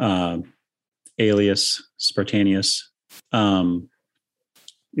Aelius Spartanius,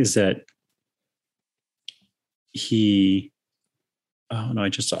 is that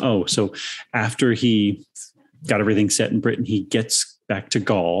so after he got everything set in Britain, he gets back to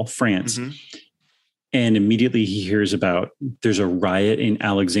Gaul, France, and immediately he hears about there's a riot in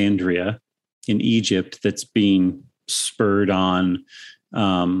Alexandria in Egypt that's being spurred on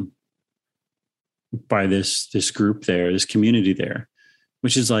by this group there, this community there,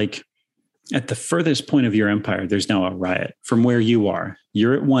 which is like at the furthest point of your empire, there's now a riot from where you are.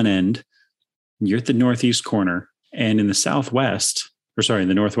 You're at one end, you're at the northeast corner, and in the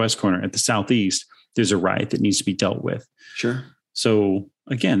the northwest corner, at the southeast, there's a riot that needs to be dealt with. Sure. So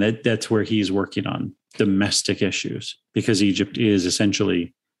again, that's where he's working on domestic issues, because Egypt is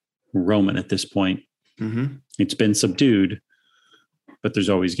essentially Roman at this point. Mm-hmm. It's been subdued, but there's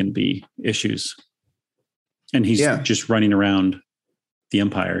always going to be issues. And he's just running around the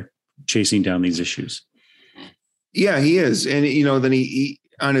empire, chasing down these issues. Yeah, he is. And, then he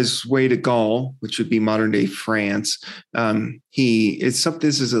on his way to Gaul, which would be modern day France,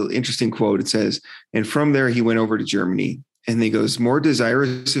 this is an interesting quote. It says, and from there, he went over to Germany. And he goes, more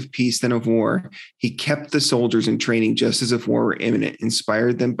desirous of peace than of war, he kept the soldiers in training just as if war were imminent,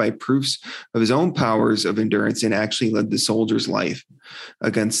 inspired them by proofs of his own powers of endurance, and actually led the soldiers' life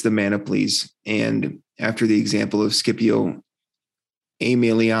against the Maniples. And after the example of Scipio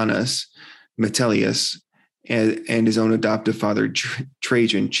Aemilianus Metellus and his own adoptive father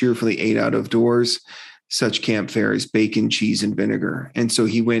Trajan cheerfully ate out of doors such camp fare as bacon, cheese, and vinegar. And so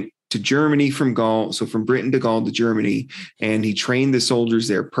he went to Germany from Gaul, so from Britain to Gaul to Germany, and he trained the soldiers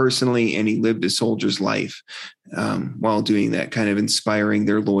there personally, and he lived a soldier's life while doing that, kind of inspiring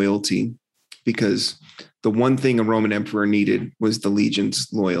their loyalty, because the one thing a Roman emperor needed was the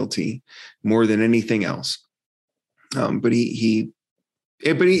legion's loyalty more than anything else. But even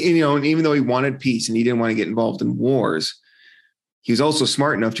though he wanted peace and he didn't want to get involved in wars, he was also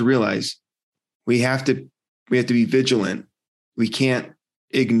smart enough to realize we have to be vigilant. We can't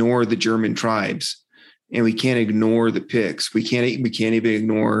ignore the German tribes, and we can't ignore the Picts. We can't even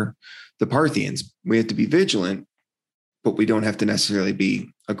ignore the Parthians. We have to be vigilant, but we don't have to necessarily be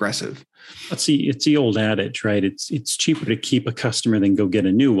aggressive. It's the old adage, right? It's cheaper to keep a customer than go get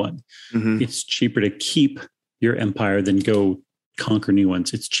a new one. Mm-hmm. It's cheaper to keep your empire than go conquer new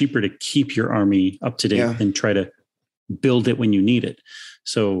ones. It's cheaper to keep your army up to date than try to build it when you need it.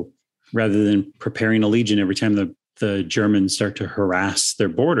 So rather than preparing a legion every time the Germans start to harass their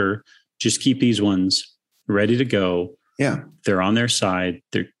border, just keep these ones ready to go. Yeah. They're on their side.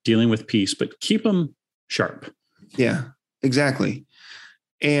 They're dealing with peace, but keep them sharp. Yeah, exactly.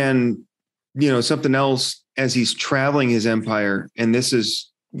 And, something else as he's traveling his empire, and this is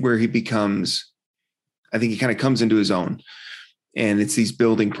where he becomes, I think he kind of comes into his own, and it's these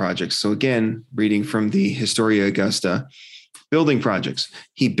building projects. So again, reading from the Historia Augusta, building projects.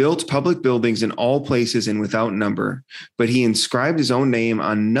 He built public buildings in all places and without number, but he inscribed his own name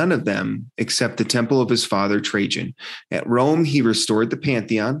on none of them except the temple of his father Trajan. At Rome, he restored the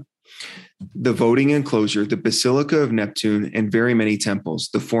Pantheon, the voting enclosure, the Basilica of Neptune, and very many temples,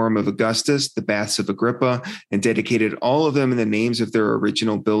 the Forum of Augustus, the Baths of Agrippa, and dedicated all of them in the names of their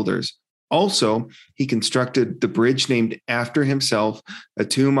original builders. Also, he constructed the bridge named after himself, a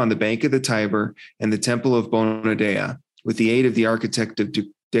tomb on the bank of the Tiber, and the temple of Bona Dea. With the aid of the architect of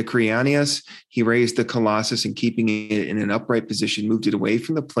Decrianius, he raised the Colossus and, keeping it in an upright position, moved it away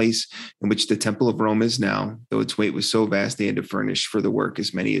from the place in which the Temple of Rome is now, though its weight was so vast they had to furnish for the work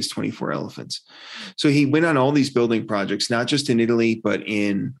as many as 24 elephants. So he went on all these building projects, not just in Italy, but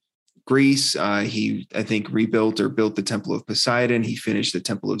in Greece. He, I think, rebuilt or built the Temple of Poseidon. He finished the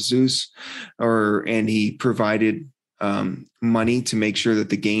Temple of Zeus, and he provided money to make sure that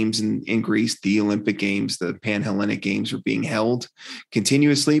the games in Greece, the Olympic Games, the Pan-Hellenic Games, were being held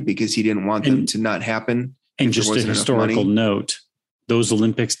continuously because he didn't want them to not happen. And just a historical note, those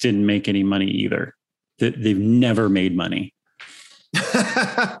Olympics didn't make any money either. They've never made money.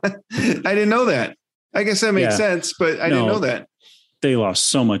 I didn't know that. I guess that makes sense, but I didn't know that. They lost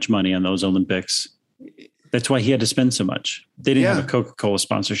so much money on those Olympics. That's why he had to spend so much. They didn't have a Coca-Cola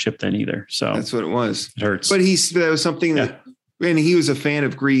sponsorship then either. So that's what it was. It hurts. But that was something that, and he was a fan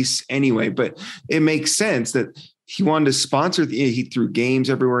of Greece anyway, but it makes sense that he wanted to sponsor. He threw games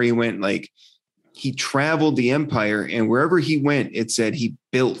everywhere he went. Like, he traveled the empire, and wherever he went, it said he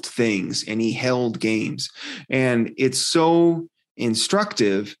built things and he held games. And it's so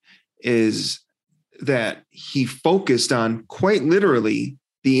instructive is that he focused on quite literally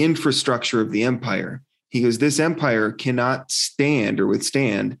the infrastructure of the empire. He goes, this empire cannot stand or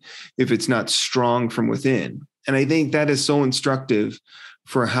withstand if it's not strong from within. And I think that is so instructive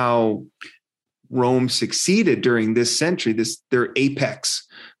for how Rome succeeded during this century. Their apex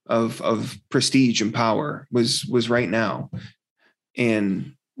of prestige and power was right now.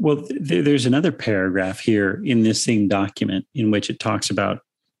 And well, there's another paragraph here in this same document in which it talks about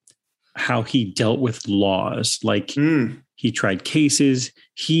how he dealt with laws. Like he tried cases,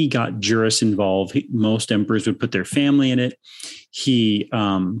 he got jurists involved. Most emperors would put their family in it. He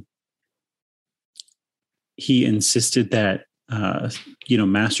insisted that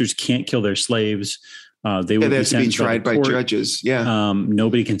masters can't kill their slaves. They would have to be tried by judges. Yeah.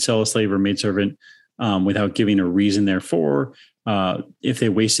 Nobody can sell a slave or maidservant without giving a reason. Therefore, if they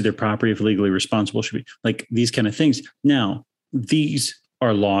wasted their property, if legally responsible, should be like these kind of things. Now, these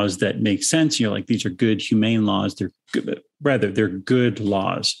are laws that make sense. You're like, these are good, humane laws. They're good, they're good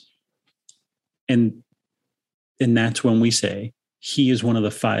laws. And that's when we say he is one of the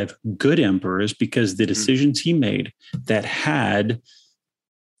 5 good emperors, because the decisions he made that had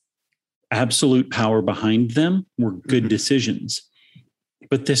absolute power behind them were good decisions.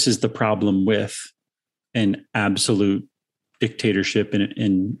 But this is the problem with an absolute dictatorship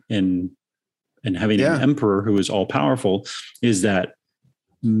and having an emperor who is all powerful, is that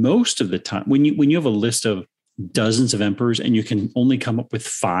most of the time when you have a list of dozens of emperors and you can only come up with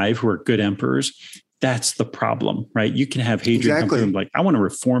 5 who are good emperors, that's the problem, right? You can have Hadrian come through and be like, I want to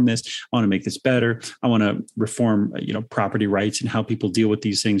reform this. I want to make this better. I want to reform, property rights and how people deal with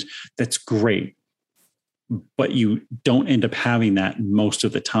these things. That's great. But you don't end up having that most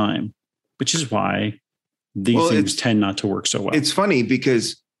of the time, which is why these things tend not to work so well. It's funny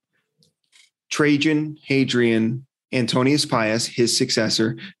because Trajan, Hadrian, Antonius Pius, his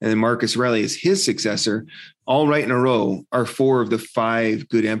successor, and then Marcus Aurelius, his successor, all right in a row, are 4 of the 5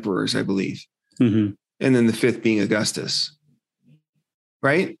 good emperors, I believe. Mm-hmm. And then the 5th being Augustus,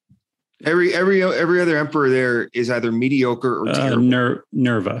 right? Every other emperor there is either mediocre or terrible.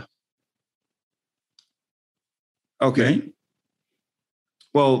 Nerva. Okay. Right?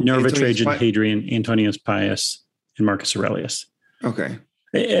 Well, Nerva, Trajan, Hadrian, Antonius Pius, and Marcus Aurelius. Okay.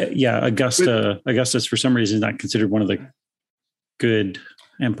 Augustus, for some reason, is not considered one of the good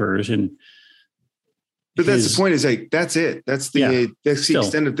emperors. But that's the point, is like, that's it. That's the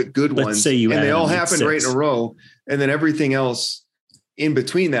extent of the good ones. And they all happened right in a row. And then everything else in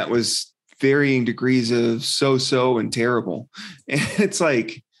between that was varying degrees of so and terrible. And it's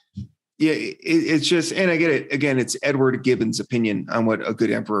like, it's just, and I get it. Again, it's Edward Gibbon's opinion on what a good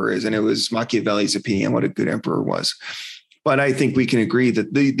emperor is. And it was Machiavelli's opinion on what a good emperor was. But I think we can agree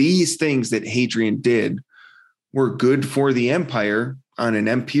that these things that Hadrian did were good for the empire on an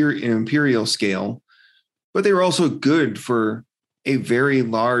imperial scale, but they were also good for a very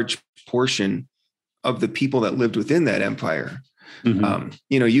large portion of the people that lived within that empire. Mm-hmm.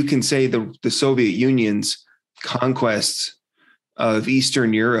 You can say the Soviet Union's conquests of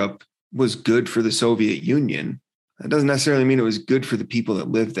Eastern Europe was good for the Soviet Union. That doesn't necessarily mean it was good for the people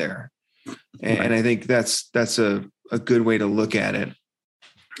that lived there. And I think that's a good way to look at it.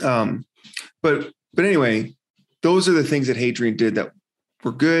 But anyway, those are the things that Hadrian did that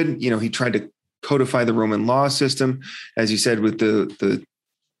were good. He tried to codify the Roman law system, as you said, with the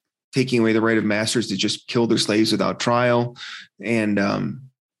taking away the right of masters to just kill their slaves without trial. And,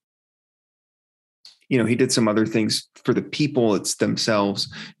 he did some other things for the people themselves,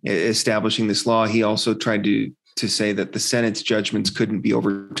 establishing this law. He also tried to say that the Senate's judgments couldn't be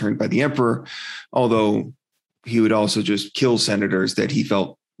overturned by the emperor, although he would also just kill senators that he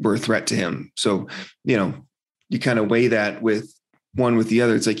felt were a threat to him. So, you kind of weigh that with one with the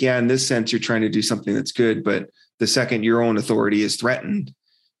other. It's like, in this sense, you're trying to do something that's good, but the second your own authority is threatened,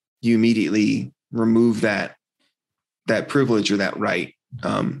 you immediately remove that privilege or that right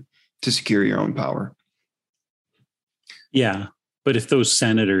to secure your own power. Yeah. But if those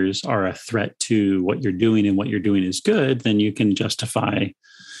senators are a threat to what you're doing and what you're doing is good, then you can justify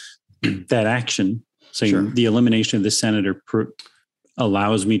that action. So Sure. the elimination of the senator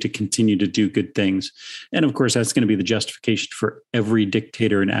allows me to continue to do good things. And of course, that's going to be the justification for every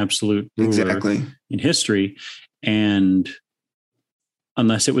dictator and absolute ruler in history. And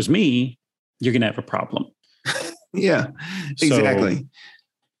unless it was me, you're going to have a problem. Yeah, exactly. So,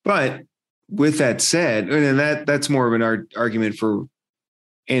 but with that said, and that's more of an argument for,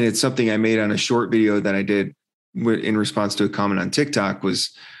 and it's something I made on a short video that I did in response to a comment on TikTok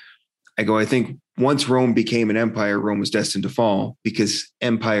was, I think once Rome became an empire, Rome was destined to fall because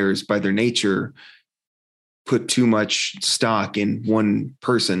empires by their nature put too much stock in one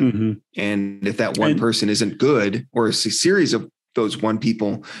person. Mm-hmm. And if that one person isn't good, or a series of those one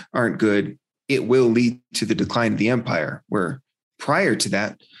people aren't good, it will lead to the decline of the empire. Where prior to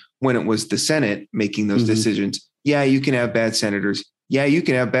that, when it was the Senate making those decisions, yeah, you can have bad senators. Yeah, you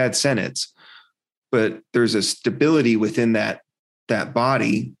can have bad senates, but there's a stability within that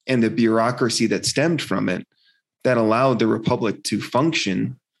body and the bureaucracy that stemmed from it that allowed the republic to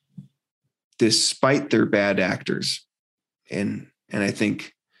function despite their bad actors. And I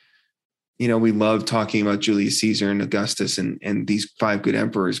think, we love talking about Julius Caesar and Augustus and these 5 good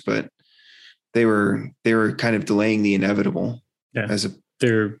emperors, but they were kind of delaying the inevitable. Yeah.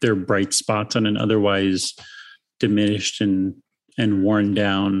 They're bright spots on an otherwise diminished and worn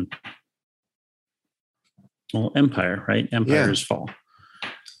down empire, right? Empires fall.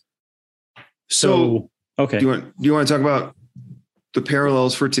 So okay. Do you want to talk about the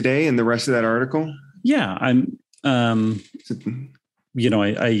parallels for today and the rest of that article? Yeah, I'm.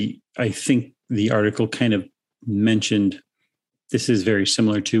 I think the article kind of mentioned this is very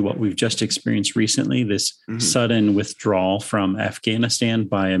similar to what we've just experienced recently. This sudden withdrawal from Afghanistan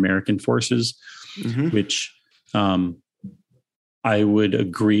by American forces, which I would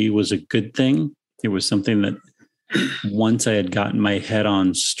agree was a good thing. It was something that once I had gotten my head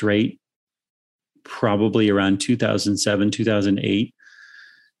on straight, probably around 2007, 2008,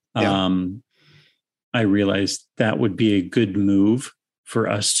 I realized that would be a good move for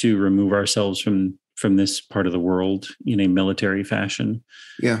us to remove ourselves from this part of the world in a military fashion.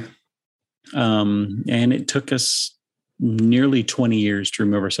 Yeah. And it took us nearly 20 years to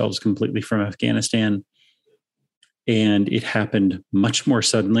remove ourselves completely from Afghanistan. And it happened much more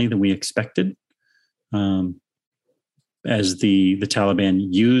suddenly than we expected. As the Taliban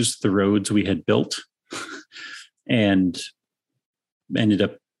used the roads we had built and ended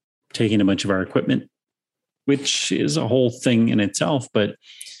up taking a bunch of our equipment, which is a whole thing in itself. But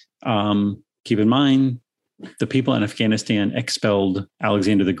keep in mind, the people in Afghanistan expelled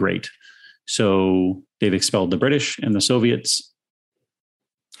Alexander the Great. So they've expelled the British and the Soviets.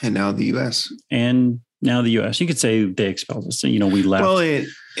 And now the U.S. You could say they expelled us. We left. Well,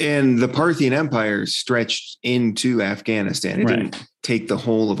 and the Parthian Empire stretched into Afghanistan. It didn't take the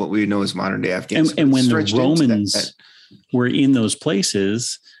whole of what we know as modern day Afghanistan. And when the Romans were in those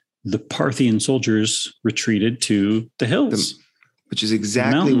places, the Parthian soldiers retreated to the hills. Which is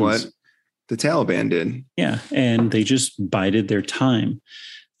exactly what the Taliban did. Yeah, and they just bided their time.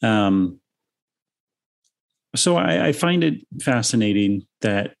 So I find it fascinating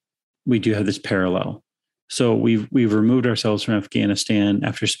that we do have this parallel. So we've removed ourselves from Afghanistan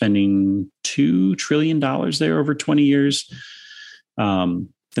after spending $2 trillion there over 20 years.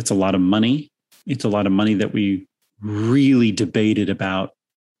 That's a lot of money. It's a lot of money that we really debated about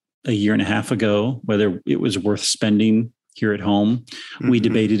a year and a half ago, whether it was worth spending here at home. We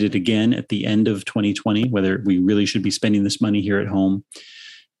debated it again at the end of 2020, whether we really should be spending this money here at home.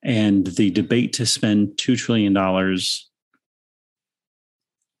 And the debate to spend $2 trillion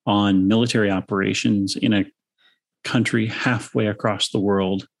on military operations in a country halfway across the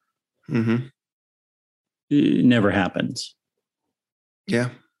world it never happens. Yeah.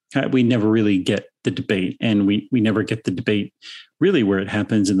 We never really get the debate, and we never get the debate really where it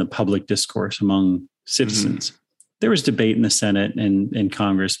happens in the public discourse among citizens. There was debate in the Senate and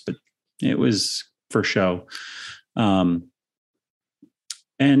Congress, but it was for show. And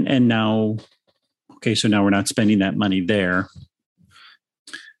now, so now we're not spending that money there.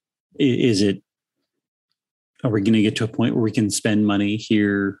 Are we going to get to a point where we can spend money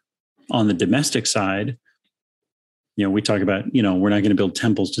here on the domestic side? We talk about, we're not going to build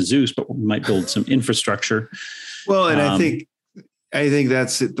temples to Zeus, but we might build some infrastructure. Well, and I think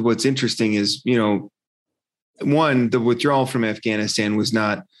that's what's interesting is, one, the withdrawal from Afghanistan was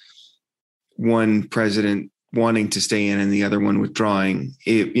not one president wanting to stay in and the other one withdrawing,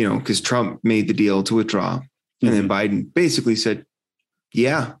 because Trump made the deal to withdraw. And then Biden basically said,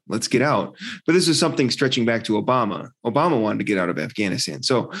 yeah, let's get out. But this is something stretching back to Obama. Obama wanted to get out of Afghanistan.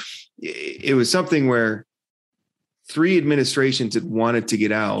 So it was something where 3 administrations had wanted to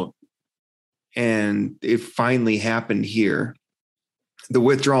get out, and it finally happened here. The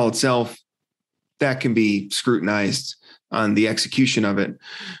withdrawal itself, that can be scrutinized on the execution of it.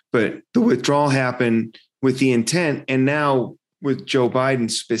 But the withdrawal happened with the intent. And now with Joe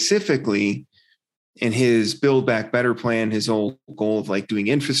Biden specifically, and his Build Back Better plan, his whole goal of like doing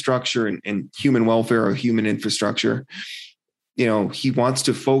infrastructure and human welfare or human infrastructure, he wants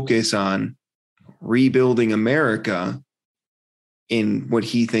to focus on rebuilding America in what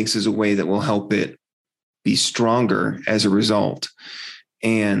he thinks is a way that will help it be stronger as a result.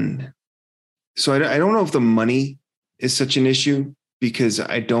 And so I don't know if the money is such an issue, because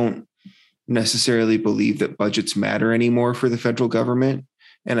I don't necessarily believe that budgets matter anymore for the federal government.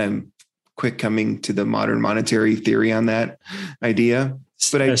 And I'm quick coming to the modern monetary theory on that idea.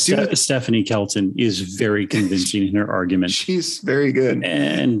 But Stephanie Kelton is very convincing in her argument. She's very good.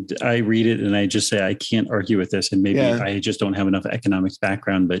 And I read it and I just say, I can't argue with this. And maybe I just don't have enough economics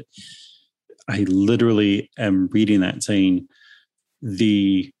background, but I literally am reading that saying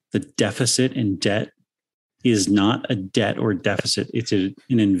the deficit and debt is not a debt or deficit. It's an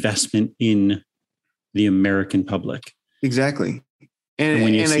investment in the American public. Exactly. And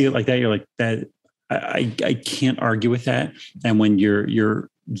when you see it like that, you're like, that I can't argue with that. And when your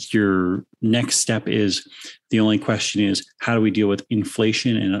next step is, the only question is, how do we deal with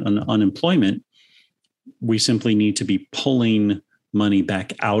inflation and unemployment? We simply need to be pulling money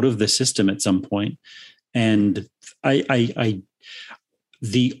back out of the system at some point. And the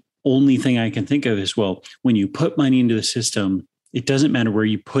only thing I can think of is, well, when you put money into the system, it doesn't matter where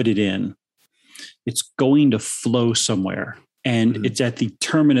you put it in. It's going to flow somewhere. And it's at the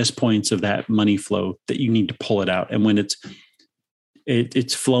terminus points of that money flow that you need to pull it out. And when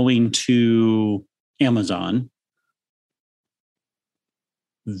it's flowing to Amazon,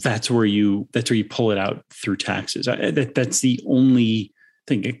 that's where you pull it out through taxes. That's the only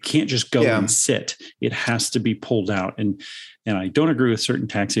thing. It can't just go and sit. It has to be pulled out. And I don't agree with certain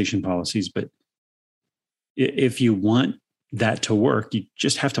taxation policies, but if you want that to work, you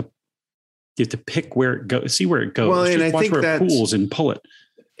just have to pick where it goes, see where it goes. Well, and I think where it pools and pull it.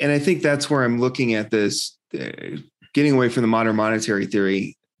 And I think that's where I'm looking at this, getting away from the modern monetary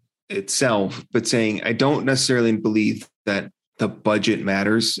theory itself, but saying I don't necessarily believe that the budget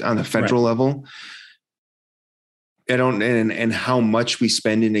matters on the federal level. I don't, and how much we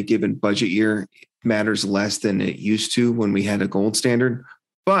spend in a given budget year matters less than it used to when we had a gold standard.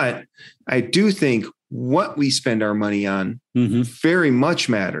 But I do think what we spend our money on very much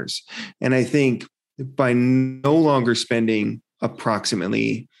matters. And I think by no longer spending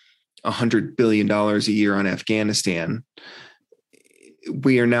approximately $100 billion a year on Afghanistan,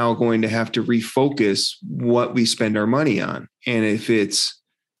 we are now going to have to refocus what we spend our money on. And if it's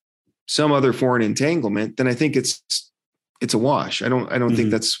some other foreign entanglement, then I think it's a wash. I don't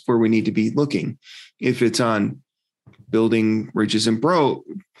think that's where we need to be looking. If it's on building bridges and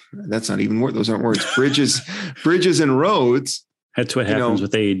that's not even word. Those aren't words. Bridges and roads. That's what happens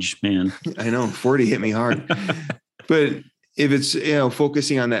with age, man. I know 40 hit me hard. But if it's,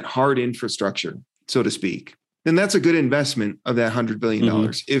 focusing on that hard infrastructure, so to speak, then that's a good investment of that $100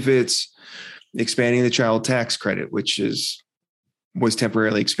 billion. If it's expanding the child tax credit, which was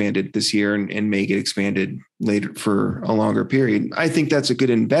temporarily expanded this year and may get expanded later for a longer period, I think that's a good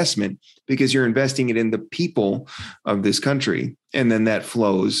investment because you're investing it in the people of this country. And then that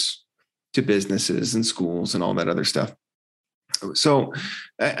flows to businesses and schools and all that other stuff. So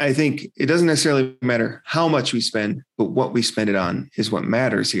I think it doesn't necessarily matter how much we spend, but what we spend it on is what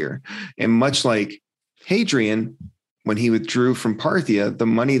matters here. And much like Hadrian, when he withdrew from Parthia, the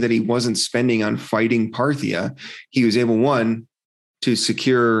money that he wasn't spending on fighting Parthia, he was able, one, to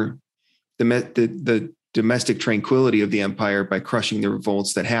secure the domestic tranquility of the empire by crushing the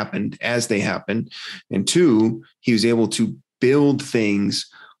revolts that happened as they happened. And two, he was able to build things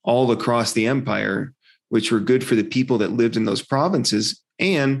all across the empire, which were good for the people that lived in those provinces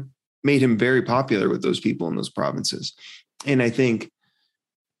and made him very popular with those people in those provinces. And I think,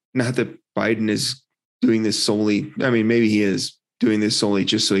 not that Biden is doing this solely, I mean, maybe he is doing this solely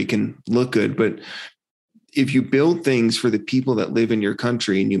just so he can look good, but if you build things for the people that live in your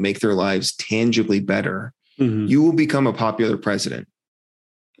country and you make their lives tangibly better, you will become a popular president.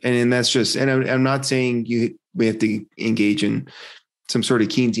 And that's just, and I'm not saying we have to engage in some sort of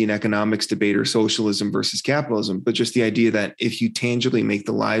Keynesian economics debate or socialism versus capitalism, but just the idea that if you tangibly make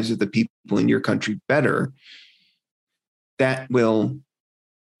the lives of the people in your country better, that will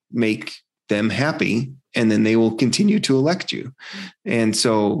make them happy, and then they will continue to elect you. And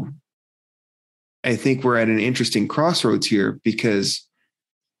so I think we're at an interesting crossroads here, because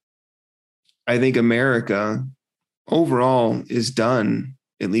I think America overall is done,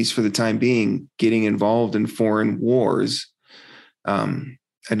 at least for the time being, getting involved in foreign wars.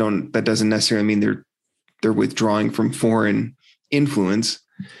 That doesn't necessarily mean they're withdrawing from foreign influence,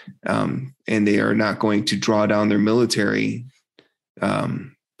 and they are not going to draw down their military,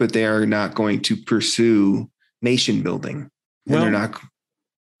 but they are not going to pursue nation building. And they're not.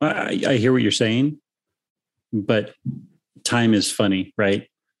 I hear what you're saying, but time is funny, right?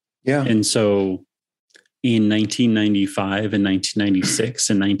 Yeah. And so in 1995 and 1996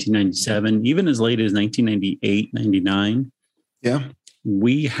 and 1997, even as late as 1998, 99, yeah,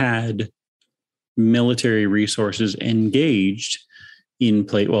 we had military resources engaged in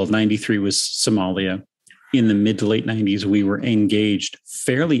play. Well, 93 was Somalia. In the mid to late 90s, we were engaged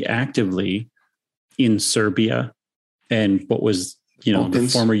fairly actively in Serbia and what was, the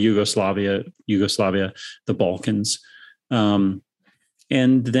former Yugoslavia, the Balkans. And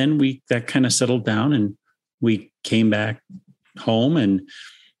then that kind of settled down, and we came back home. And,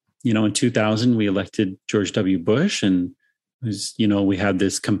 in 2000, we elected George W. Bush, and we had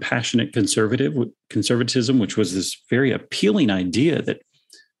this compassionate conservatism, which was this very appealing idea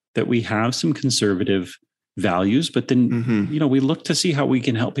that we have some conservative values, but then, we look to see how we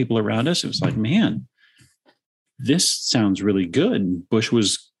can help people around us. It was like, man, this sounds really good. Bush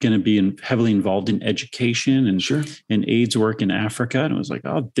was going to be heavily involved in education and AIDS work in Africa. And it was like,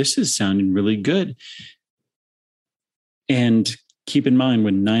 oh, this is sounding really good. And keep in mind,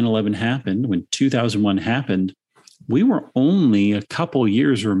 when 9/11 happened, when 2001 happened, we were only a couple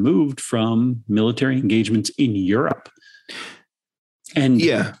years removed from military engagements in Europe. And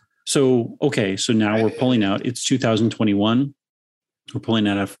so now we're pulling out. It's 2021. We're pulling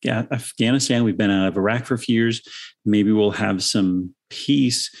out of Afghanistan. We've been out of Iraq for a few years. Maybe we'll have some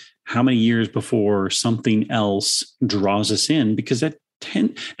peace. How many years before something else draws us in? Because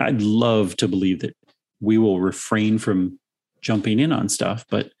I'd love to believe that we will refrain from jumping in on stuff,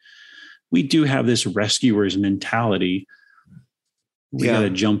 but we do have this rescuers mentality. We got to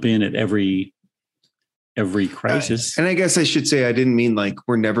jump in at every crisis. And I guess I should say, I didn't mean like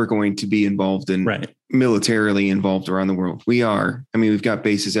we're never going to be involved in militarily involved around the world. We are. I mean, we've got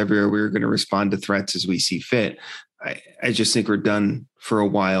bases everywhere. We're going to respond to threats as we see fit. I just think we're done for a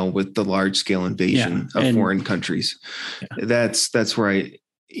while with the large scale invasion of foreign countries. Yeah. That's where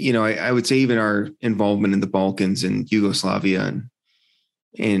I would say even our involvement in the Balkans and Yugoslavia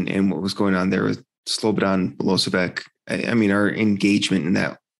and what was going on there with Slobodan Milosevic. I mean, our engagement in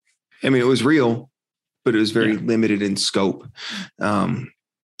that, it was real, but it was very limited in scope. And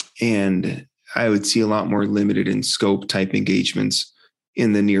I would see a lot more limited in scope type engagements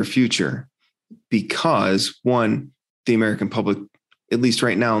in the near future, because one, the American public, at least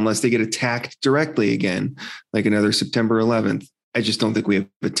right now, unless they get attacked directly again, like another September 11th, I just don't think we have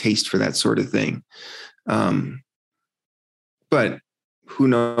a taste for that sort of thing. But who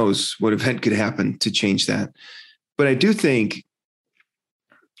knows what event could happen to change that. But I do think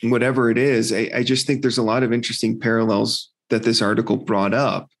whatever it is, I just think there's a lot of interesting parallels that this article brought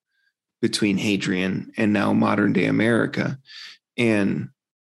up between Hadrian and now modern day America. And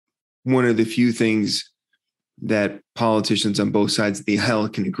one of the few things that politicians on both sides of the aisle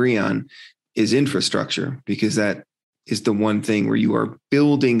can agree on is infrastructure, because that is the one thing where you are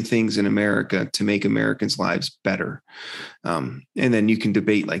building things in America to make Americans' lives better. And then you can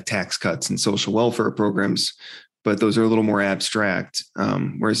debate like tax cuts and social welfare programs, but those are a little more abstract.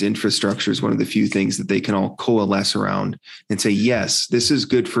 Whereas infrastructure is one of the few things that they can all coalesce around and say, yes, this is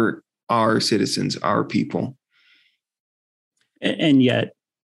good for our citizens, our people. And yet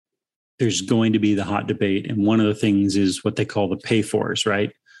there's going to be the hot debate. And one of the things is what they call the pay fors,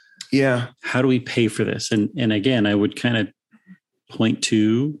 right? Yeah. How do we pay for this? And again, I would kind of point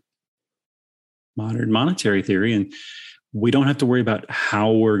to modern monetary theory, and we don't have to worry about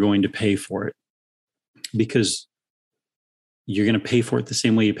how we're going to pay for it, because you're going to pay for it the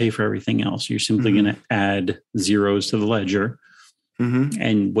same way you pay for everything else. You're simply going to add zeros to the ledger.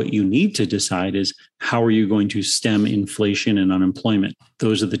 And what you need to decide is, how are you going to stem inflation and unemployment?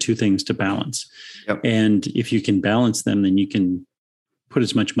 Those are the two things to balance. Yep. And if you can balance them, then you can put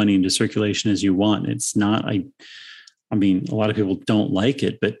as much money into circulation as you want. It's not, I mean, a lot of people don't like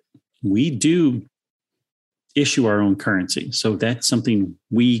it, but we do issue our own currency. So that's something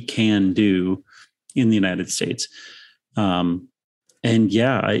we can do in the United States. And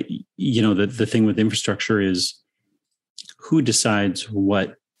the thing with infrastructure is, who decides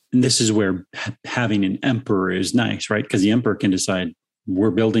what? And this is where having an emperor is nice, right? Because the emperor can decide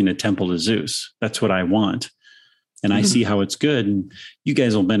we're building a temple to Zeus. That's what I want. And I see how it's good. And you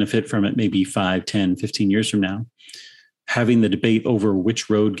guys will benefit from it maybe 5, 10, 15 years from now. Having the debate over which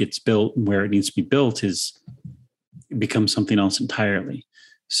road gets built and where it needs to be built becomes something else entirely.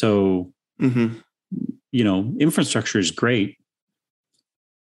 So, infrastructure is great.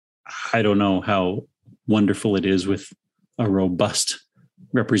 I don't know how wonderful it is with a robust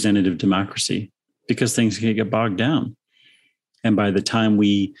representative democracy, because things can get bogged down. And by the time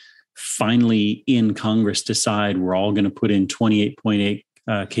we finally in Congress decide we're all going to put in 28.8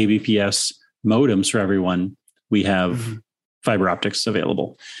 kbps modems for everyone, we have fiber optics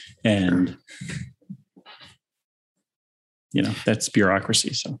available. And, that's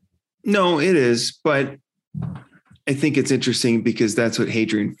bureaucracy. So no, it is. But I think it's interesting because that's what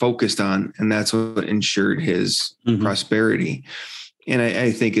Hadrian focused on, and that's what ensured his prosperity. And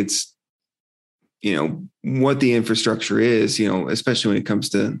I think it's, what the infrastructure is, especially when it comes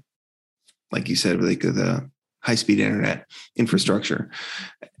to, like you said, like the high-speed internet infrastructure.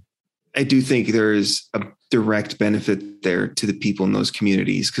 I do think there is a direct benefit there to the people in those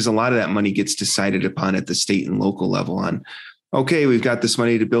communities, because a lot of that money gets decided upon at the state and local level on, okay, we've got this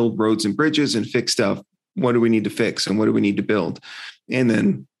money to build roads and bridges and fix stuff. What do we need to fix and what do we need to build? And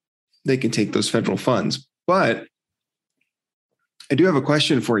then they can take those federal funds. But I do have a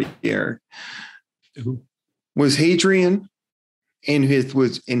question for you, Eric. Was Hadrian in his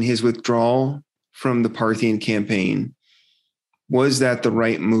withdrawal from the Parthian campaign, was that the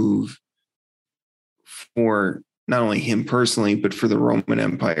right move for not only him personally, but for the Roman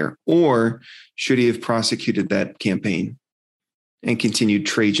Empire? Or should he have prosecuted that campaign and continued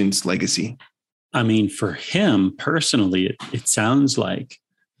Trajan's legacy? I mean, for him personally, it sounds like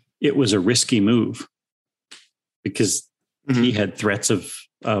it was a risky move, because he had threats of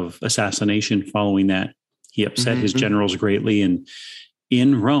assassination following that. He upset his generals greatly. And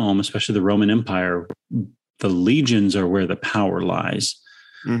in Rome, especially the Roman Empire, the legions are where the power lies.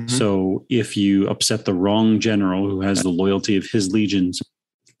 So if you upset the wrong general who has the loyalty of his legions,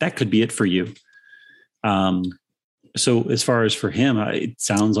 that could be it for you. So as far as for him, it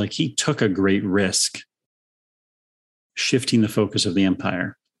sounds like he took a great risk shifting the focus of the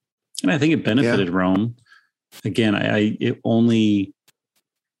empire. And I think it benefited Rome. Again,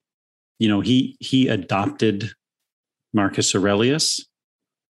 he adopted Marcus Aurelius,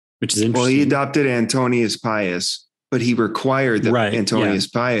 which is interesting. Well, he adopted Antonius Pius, but he required that Antonius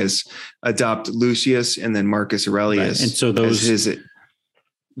Pius adopt Lucius and then Marcus Aurelius. Right. And so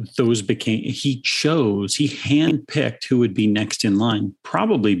those became, he handpicked who would be next in line,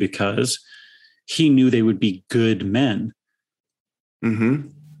 probably because he knew they would be good men.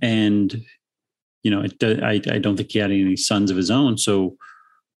 And, I don't think he had any sons of his own. So,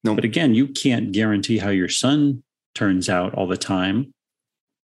 no. But again, you can't guarantee how your son turns out all the time.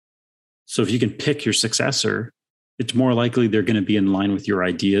 So if you can pick your successor, it's more likely they're going to be in line with your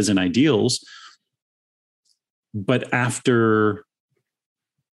ideas and ideals. But after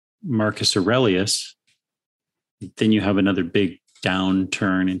Marcus Aurelius, then you have another big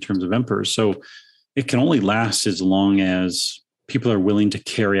downturn in terms of emperors. So it can only last as long as people are willing to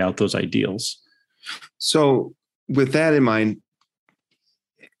carry out those ideals. So with that in mind,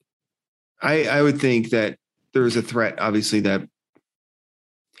 I would think that there was a threat, obviously, that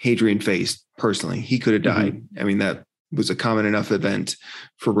Hadrian faced personally. He could have died. I mean, that was a common enough event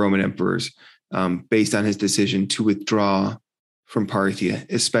for Roman emperors, based on his decision to withdraw from Parthia,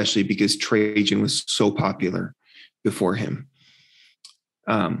 especially because Trajan was so popular before him.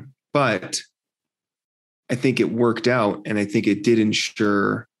 But I think it worked out, and I think it did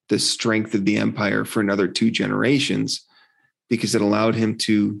ensure the strength of the empire for another 2 generations, because it allowed him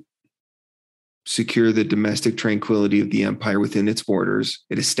to secure the domestic tranquility of the empire within its borders.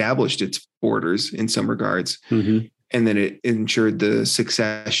 It established its borders in some regards, and then it ensured the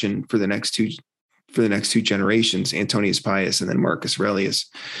succession for the next two generations, Antonius Pius and then Marcus Aurelius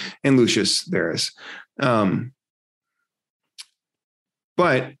and Lucius Verus.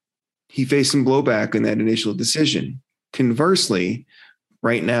 But he faced some blowback in that initial decision. Conversely,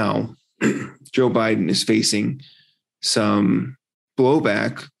 right now, Joe Biden is facing some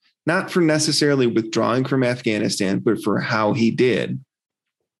blowback, not for necessarily withdrawing from Afghanistan, but for how he did,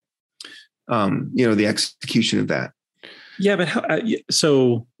 the execution of that. Yeah, but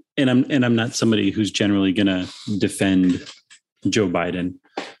and I'm not somebody who's generally going to defend Joe Biden.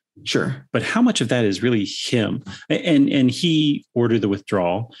 Sure. But how much of that is really him? And he ordered the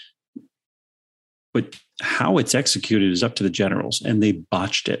withdrawal, but how it's executed is up to the generals, and they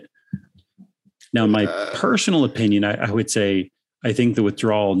botched it. Now, my personal opinion, I would say, I think the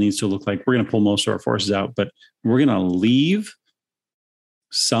withdrawal needs to look like we're going to pull most of our forces out, but we're going to leave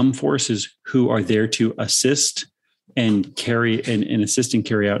some forces who are there to assist and assist and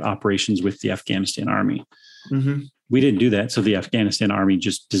carry out operations with the Afghanistan army. Mm-hmm. We didn't do that. So the Afghanistan army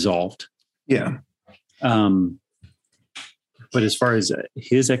just dissolved. Yeah. But as far as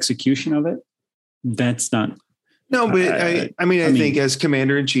his execution of it, that's not. No, but I think as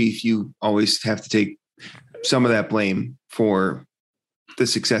commander in chief, you always have to take some of that blame for the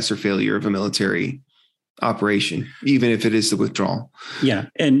success or failure of a military operation, even if it is the withdrawal. Yeah.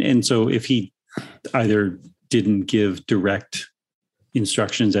 And so if he either didn't give direct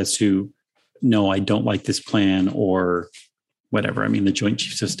instructions as to, no, I don't like this plan or whatever. I mean, the Joint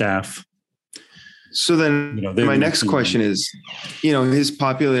Chiefs of Staff. So then my next question is, his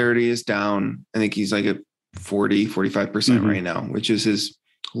popularity is down. I think he's like at 45% right now, which is his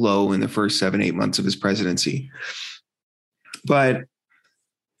low in the first 7-8 months of his presidency. But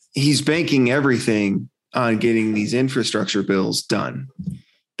he's banking everything on getting these infrastructure bills done.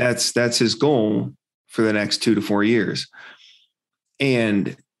 That's his goal for the next 2 to 4 years.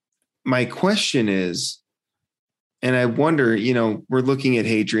 And my question is, and I wonder, we're looking at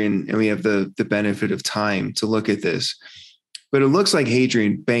Hadrian and we have the benefit of time to look at this, but it looks like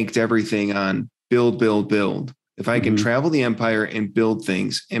Hadrian banked everything on build, build, build. If I can travel the empire and build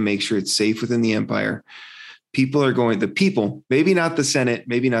things and make sure it's safe within the empire, the people, maybe not the Senate,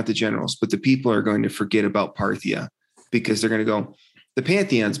 maybe not the generals, but the people are going to forget about Parthia because they're going to go, the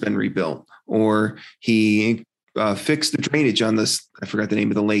Pantheon's been rebuilt, or he fixed the drainage on this, I forgot the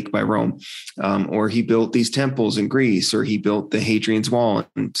name of the lake by Rome, or he built these temples in Greece, or he built the Hadrian's Wall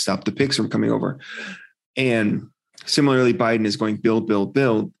and stopped the Picts from coming over. And similarly, Biden is going build, build,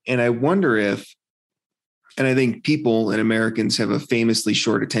 build. And I wonder and I think people and Americans have a famously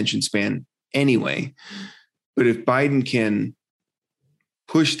short attention span anyway, but if Biden can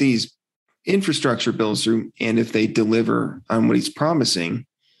push these infrastructure bills through, and if they deliver on what he's promising,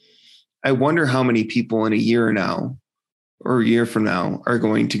 I wonder how many people in a year now or a year from now are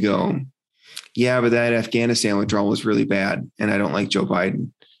going to go, yeah, but that Afghanistan withdrawal was really bad, and I don't like Joe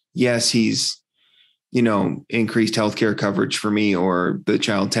Biden. Yes, he's, increased healthcare coverage for me, or the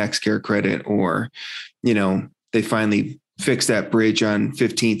child tax care credit, or, they finally fixed that bridge on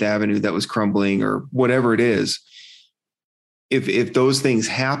 15th Avenue that was crumbling, or whatever it is. If those things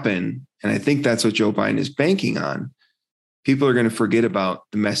happen, and I think that's what Joe Biden is banking on, people are going to forget about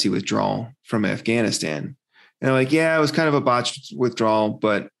the messy withdrawal from Afghanistan. And they're like, yeah, it was kind of a botched withdrawal,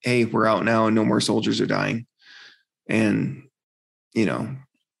 but hey, we're out now and no more soldiers are dying. And,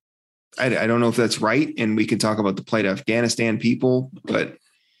 I don't know if that's right. And we can talk about the plight of Afghanistan people, but.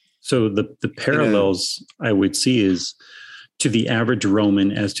 So the parallels I would see is to the average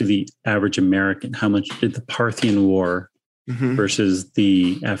Roman as to the average American. How much did the Parthian War versus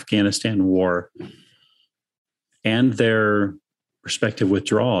the Afghanistan War and their respective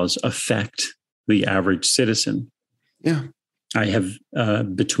withdrawals affect the average citizen? Yeah. I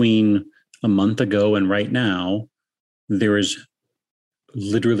have between a month ago and right now, there is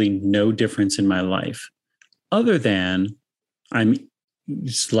literally no difference in my life other than I'm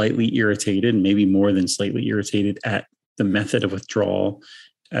slightly irritated, maybe more than slightly irritated at the method of withdrawal,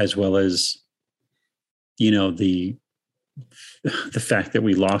 as well as, the fact that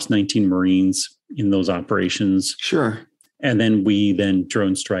we lost 19 Marines in those operations. Sure. And then we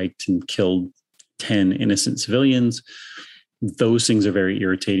drone striked and killed 10 innocent civilians. Those things are very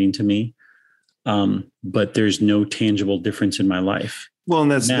irritating to me. But there's no tangible difference in my life. Well,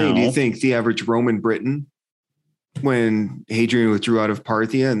 and that's the thing. Do you think the average Roman Briton, when Hadrian withdrew out of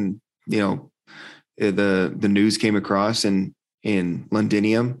Parthia and, the news came across and in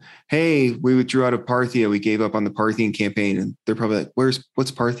Londinium, hey, we withdrew out of Parthia, we gave up on the Parthian campaign, and they're probably like,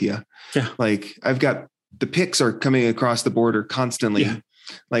 what's Parthia? Yeah. Like, I've got the Picts are coming across the border constantly. Yeah.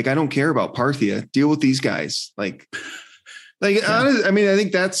 Like, I don't care about Parthia. Deal with these guys. Honestly, I mean, I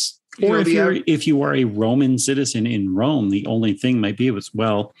think that's, or if you are a Roman citizen in Rome, the only thing might be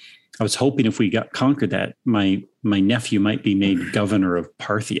I was hoping if we got conquered that my nephew might be made governor of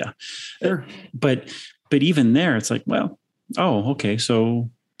Parthia. Sure. But even there, it's like, well, oh, okay. So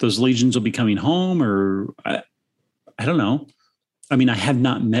those legions will be coming home, or I don't know. I mean, I have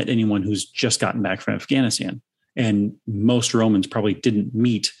not met anyone who's just gotten back from Afghanistan, and most Romans probably didn't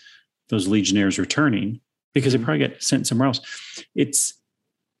meet those legionnaires returning because they probably got sent somewhere else.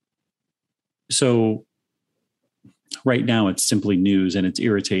 So right now it's simply news, and it's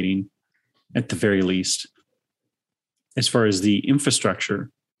irritating at the very least. As far as the infrastructure,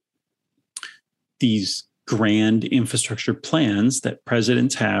 these grand infrastructure plans that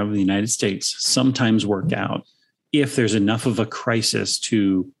presidents have in the United States sometimes work out if there's enough of a crisis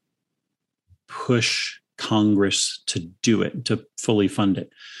to push Congress to do it, to fully fund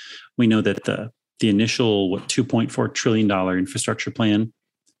it. We know that the initial $2.4 trillion infrastructure plan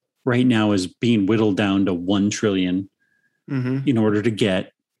right now is being whittled down to $1 trillion in order to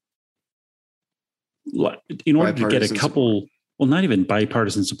get a couple, well, not even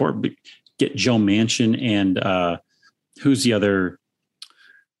bipartisan support, but get Joe Manchin and who's the other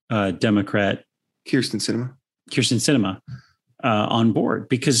Democrat? Kyrsten Sinema on board,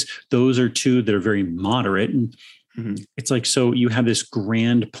 because those are two that are very moderate. And it's like, so you have this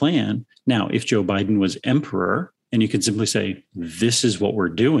grand plan. Now, if Joe Biden was emperor and you could simply say, this is what we're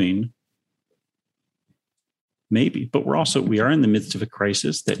doing, maybe, but we are in the midst of a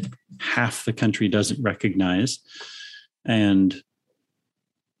crisis that half the country doesn't recognize. And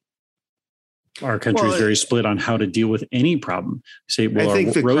our country is very split on how to deal with any problem. Say, well,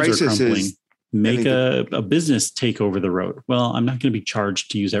 our roads are crumbling. Make a business take over the road. Well, I'm not going to be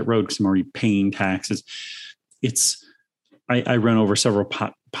charged to use that road because I'm already paying taxes. I run over several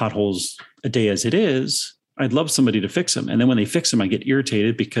potholes a day as it is. I'd love somebody to fix them. And then when they fix them, I get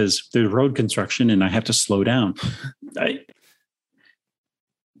irritated because there's road construction and I have to slow down.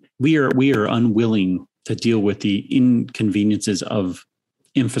 We are unwilling to deal with the inconveniences of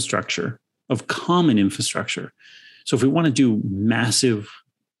infrastructure, of common infrastructure. So if we want to do massive,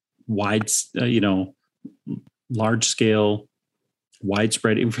 large scale,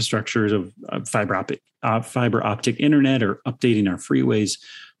 widespread infrastructures of fiber optic internet or updating our freeways,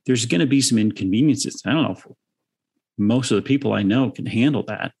 there's going to be some inconveniences. I don't know if most of the people I know can handle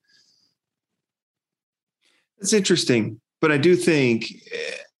that. It's interesting, but I do think,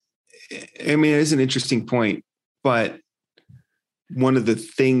 it is an interesting point, but one of the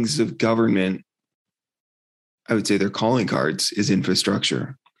things of government, I would say their calling cards, is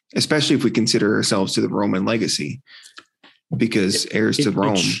infrastructure, especially if we consider ourselves to the Roman legacy, because heirs to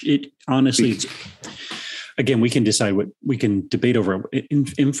Rome. Honestly, again, we can decide we can debate over what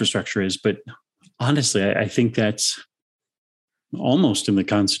infrastructure is, but honestly, I think that's almost in the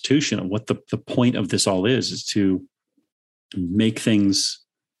Constitution of what the point of this all is to make things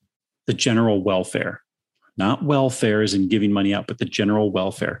the general welfare, not welfare as in giving money out, but the general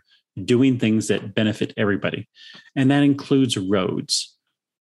welfare, doing things that benefit everybody. And that includes roads.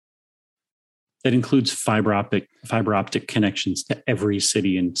 That includes fiber optic connections to every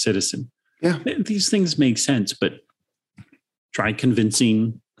city and citizen. Yeah. These things make sense, but try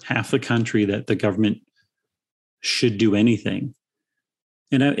convincing half the country that the government should do anything.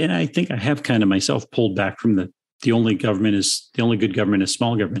 And I think I have kind of myself pulled back from the only good government is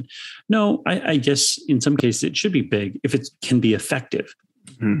small government. No, I guess in some cases it should be big if it can be effective.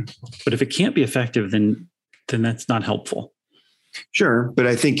 But if it can't be effective, then that's not helpful. Sure. But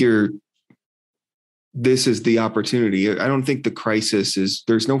I think this is the opportunity. I don't think the crisis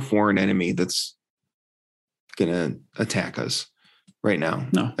there's no foreign enemy that's going to attack us right now.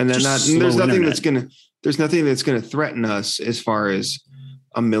 No. And then there's nothing that's going to threaten us as far as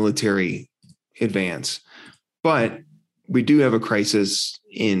a military advance. But we do have a crisis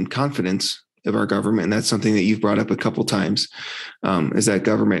in confidence of our government. And that's something that you've brought up a couple times, is that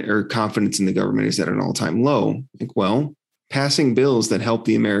government, or confidence in the government, is at an all-time low. Well, passing bills that help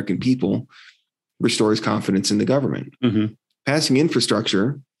the American people restores confidence in the government. Passing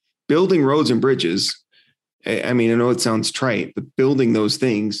infrastructure, building roads and bridges. I know it sounds trite, but building those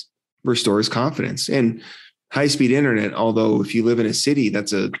things restores confidence. And high-speed internet, although if you live in a city,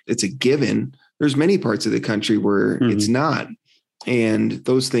 it's a given. There's many parts of the country where it's not. And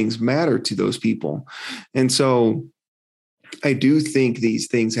those things matter to those people. And so I do think these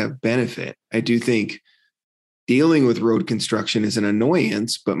things have benefit. I do think dealing with road construction is an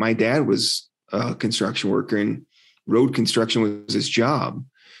annoyance, but my dad was a construction worker and road construction was his job.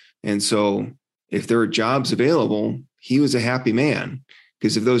 And so if there are jobs available, he was a happy man,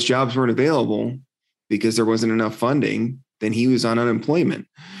 because if those jobs weren't available because there wasn't enough funding, then he was on unemployment.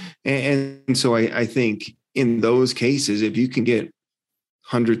 And so I think in those cases, if you can get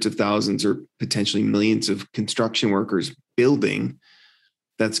hundreds of thousands or potentially millions of construction workers building,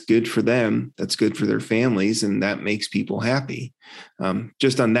 that's good for them. That's good for their families. And that makes people happy,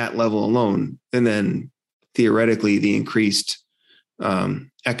 just on that level alone. And then theoretically, the increased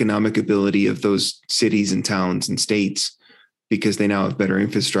economic ability of those cities and towns and states, because they now have better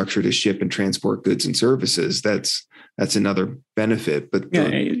infrastructure to ship and transport goods and services. That's another benefit. But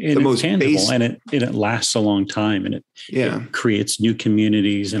the most tangible, basic, and it lasts a long time, and it creates new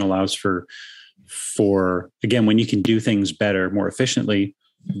communities and allows for again, when you can do things better, more efficiently,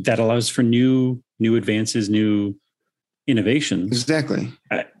 that allows for new advances, new innovations. Exactly.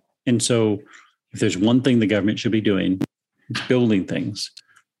 And so if there's one thing the government should be doing, it's building things.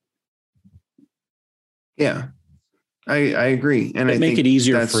 Yeah, I agree. And I make think it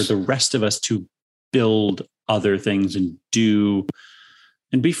easier for the rest of us to build other things and do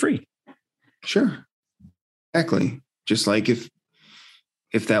and be free. Sure. Exactly. Just like if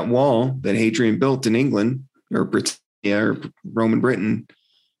that wall that Hadrian built in England or Britannia or Roman Britain,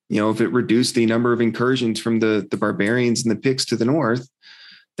 if it reduced the number of incursions from the barbarians and the Picts to the north,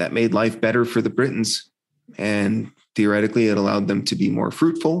 that made life better for the Britons. And theoretically, it allowed them to be more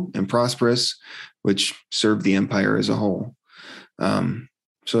fruitful and prosperous, which served the empire as a whole.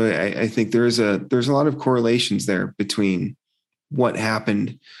 So I think there's a lot of correlations there between what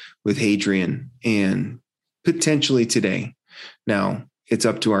happened with Hadrian and potentially today. Now, it's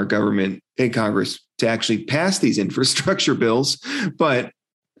up to our government and Congress to actually pass these infrastructure bills, but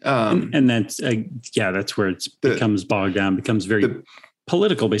and that's that's where it becomes bogged down, becomes very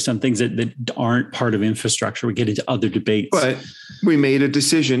political based on things that aren't part of infrastructure. We get into other debates. But we made a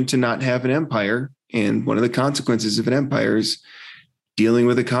decision to not have an empire, and one of the consequences of an empire is dealing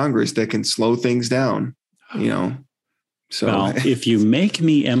with a Congress that can slow things down. So if you make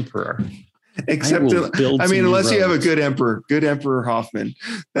me emperor. Unless you have a good Emperor Hoffman.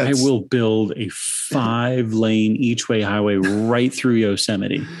 I will build a 5-lane each way highway right through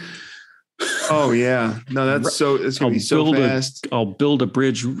Yosemite. Oh yeah. No, it's going to be so fast. I'll build a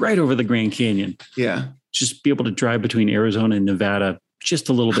bridge right over the Grand Canyon. Yeah. Just be able to drive between Arizona and Nevada just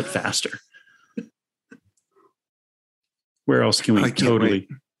a little bit faster. Where else can we totally?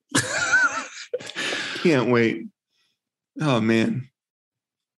 Can't wait. Oh man.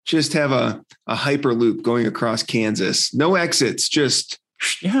 Just have a hyperloop going across Kansas. No exits, just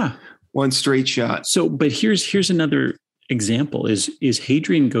one straight shot. So, but here's another example is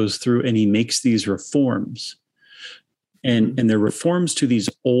Hadrian goes through and he makes these reforms. And they're reforms to these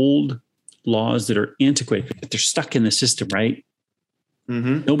old laws that are antiquated, but they're stuck in the system, right?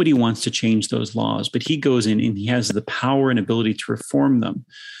 Mm-hmm. Nobody wants to change those laws, but he goes in and he has the power and ability to reform them.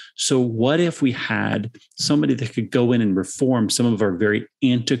 So what if we had somebody that could go in and reform some of our very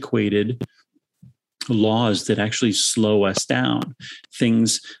antiquated laws that actually slow us down?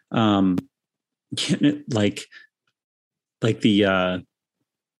 Things like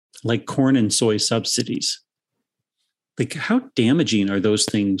corn and soy subsidies. Like, how damaging are those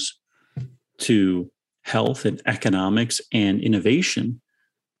things to health and economics and innovation?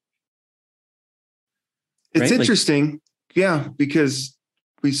 It's interesting. Because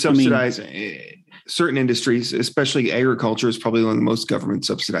we subsidize certain industries, especially agriculture is probably one of the most government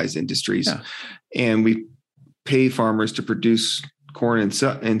subsidized industries. Yeah. And we pay farmers to produce corn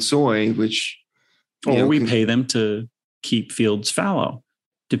and soy, which... Or we pay them to keep fields fallow,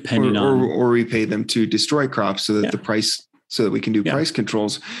 depending on... Or we pay them to destroy crops so that the price... so that we can do price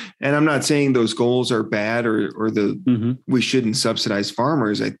controls. And I'm not saying those goals are bad or we shouldn't subsidize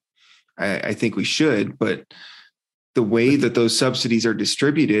farmers. I think we should, but the way that those subsidies are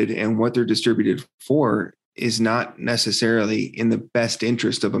distributed and what they're distributed for is not necessarily in the best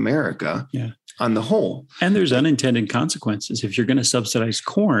interest of America on the whole. And there's unintended consequences. If you're going to subsidize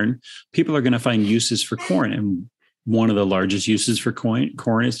corn, people are going to find uses for corn. And one of the largest uses for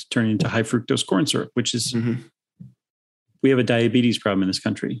corn is turning into high fructose corn syrup, which is, we have a diabetes problem in this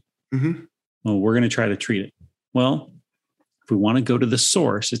country. Mm-hmm. Well, we're going to try to treat it. Well, if we want to go to the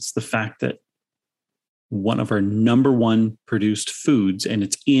source, it's the fact that one of our number one produced foods, and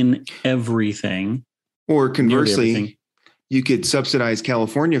it's in everything. Or conversely, you could subsidize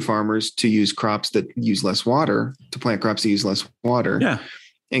California farmers to use crops that use less water, to plant crops that use less water,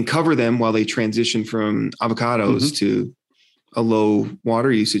 and cover them while they transition from avocados to a low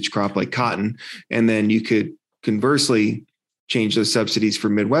water usage crop like cotton. And then you could conversely change those subsidies for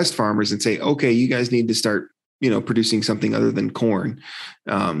Midwest farmers and say, okay, you guys need to start producing something other than corn,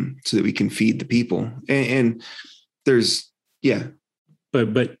 so that we can feed the people. And there's,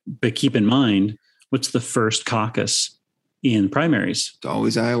 But keep in mind, what's the first caucus in primaries? It's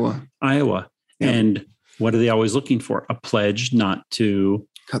always Iowa. Yep. And what are they always looking for? A pledge not to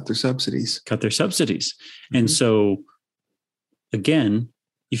cut their subsidies. Mm-hmm. And so again,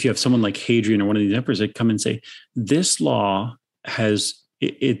 if you have someone like Hadrian or one of these emperors that come and say, this law has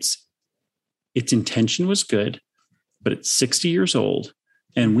its intention was good, but it's 60 years old.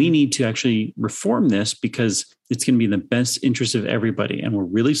 And we need to actually reform this because it's going to be in the best interest of everybody. And we're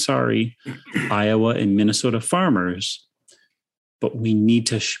really sorry, Iowa and Minnesota farmers, but we need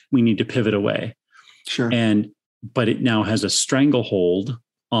to pivot away. Sure. But it now has a stranglehold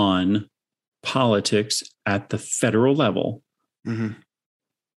on politics at the federal level. Mm-hmm.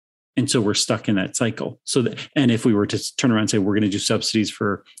 And so we're stuck in that cycle. And if we were to turn around and say, we're going to do subsidies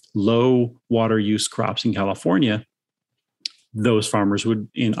for low water use crops in California, those farmers would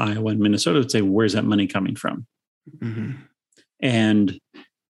in Iowa and Minnesota would say, where's that money coming from? Mm-hmm. And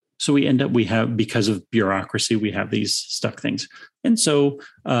so we have, because of bureaucracy, we have these stuck things. And so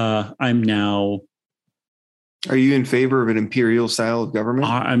I'm now. Are you in favor of an imperial style of government?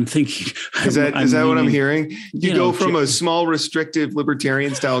 I'm thinking. Is that what I'm hearing? You go from a small, restrictive,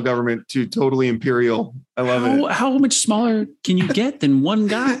 libertarian style government to totally imperial. I love it. How much smaller can you get than one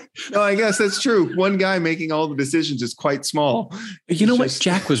guy? No, I guess that's true. One guy making all the decisions is quite small. You know what?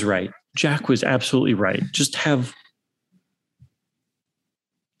 Jack was right. Jack was absolutely right. Just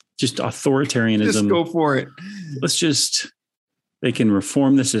authoritarianism. Just go for it. They can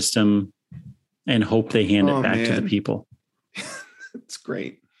reform the system and hope they hand it back to the people. That's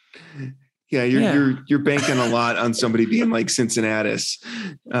great. Yeah, you're banking a lot on somebody being like Cincinnatus.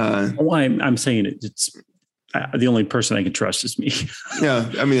 I'm saying it's the only person I can trust is me. Yeah,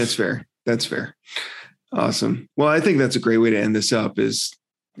 I mean that's fair. That's fair. Awesome. Well, I think that's a great way to end this up. Is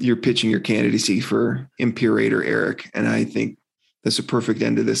you're pitching your candidacy for Imperator Eric, and I think that's a perfect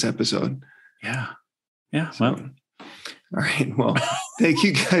end to this episode. Yeah. So, all right. Well, thank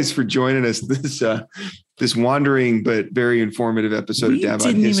you guys for joining us. This wandering but very informative episode of Dad Bod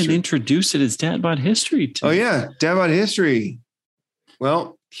History. We didn't even introduce it as Dad Bod History. Oh yeah, Dad Bod History.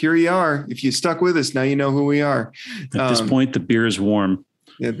 Well, here you are. If you stuck with us, now you know who we are. At this point, the beer is warm.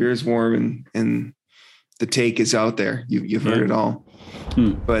 Yeah, beer is warm, and the take is out there. You've heard it all.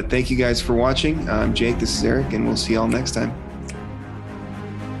 But thank you guys for watching. I'm Jake. This is Eric, and we'll see y'all next time.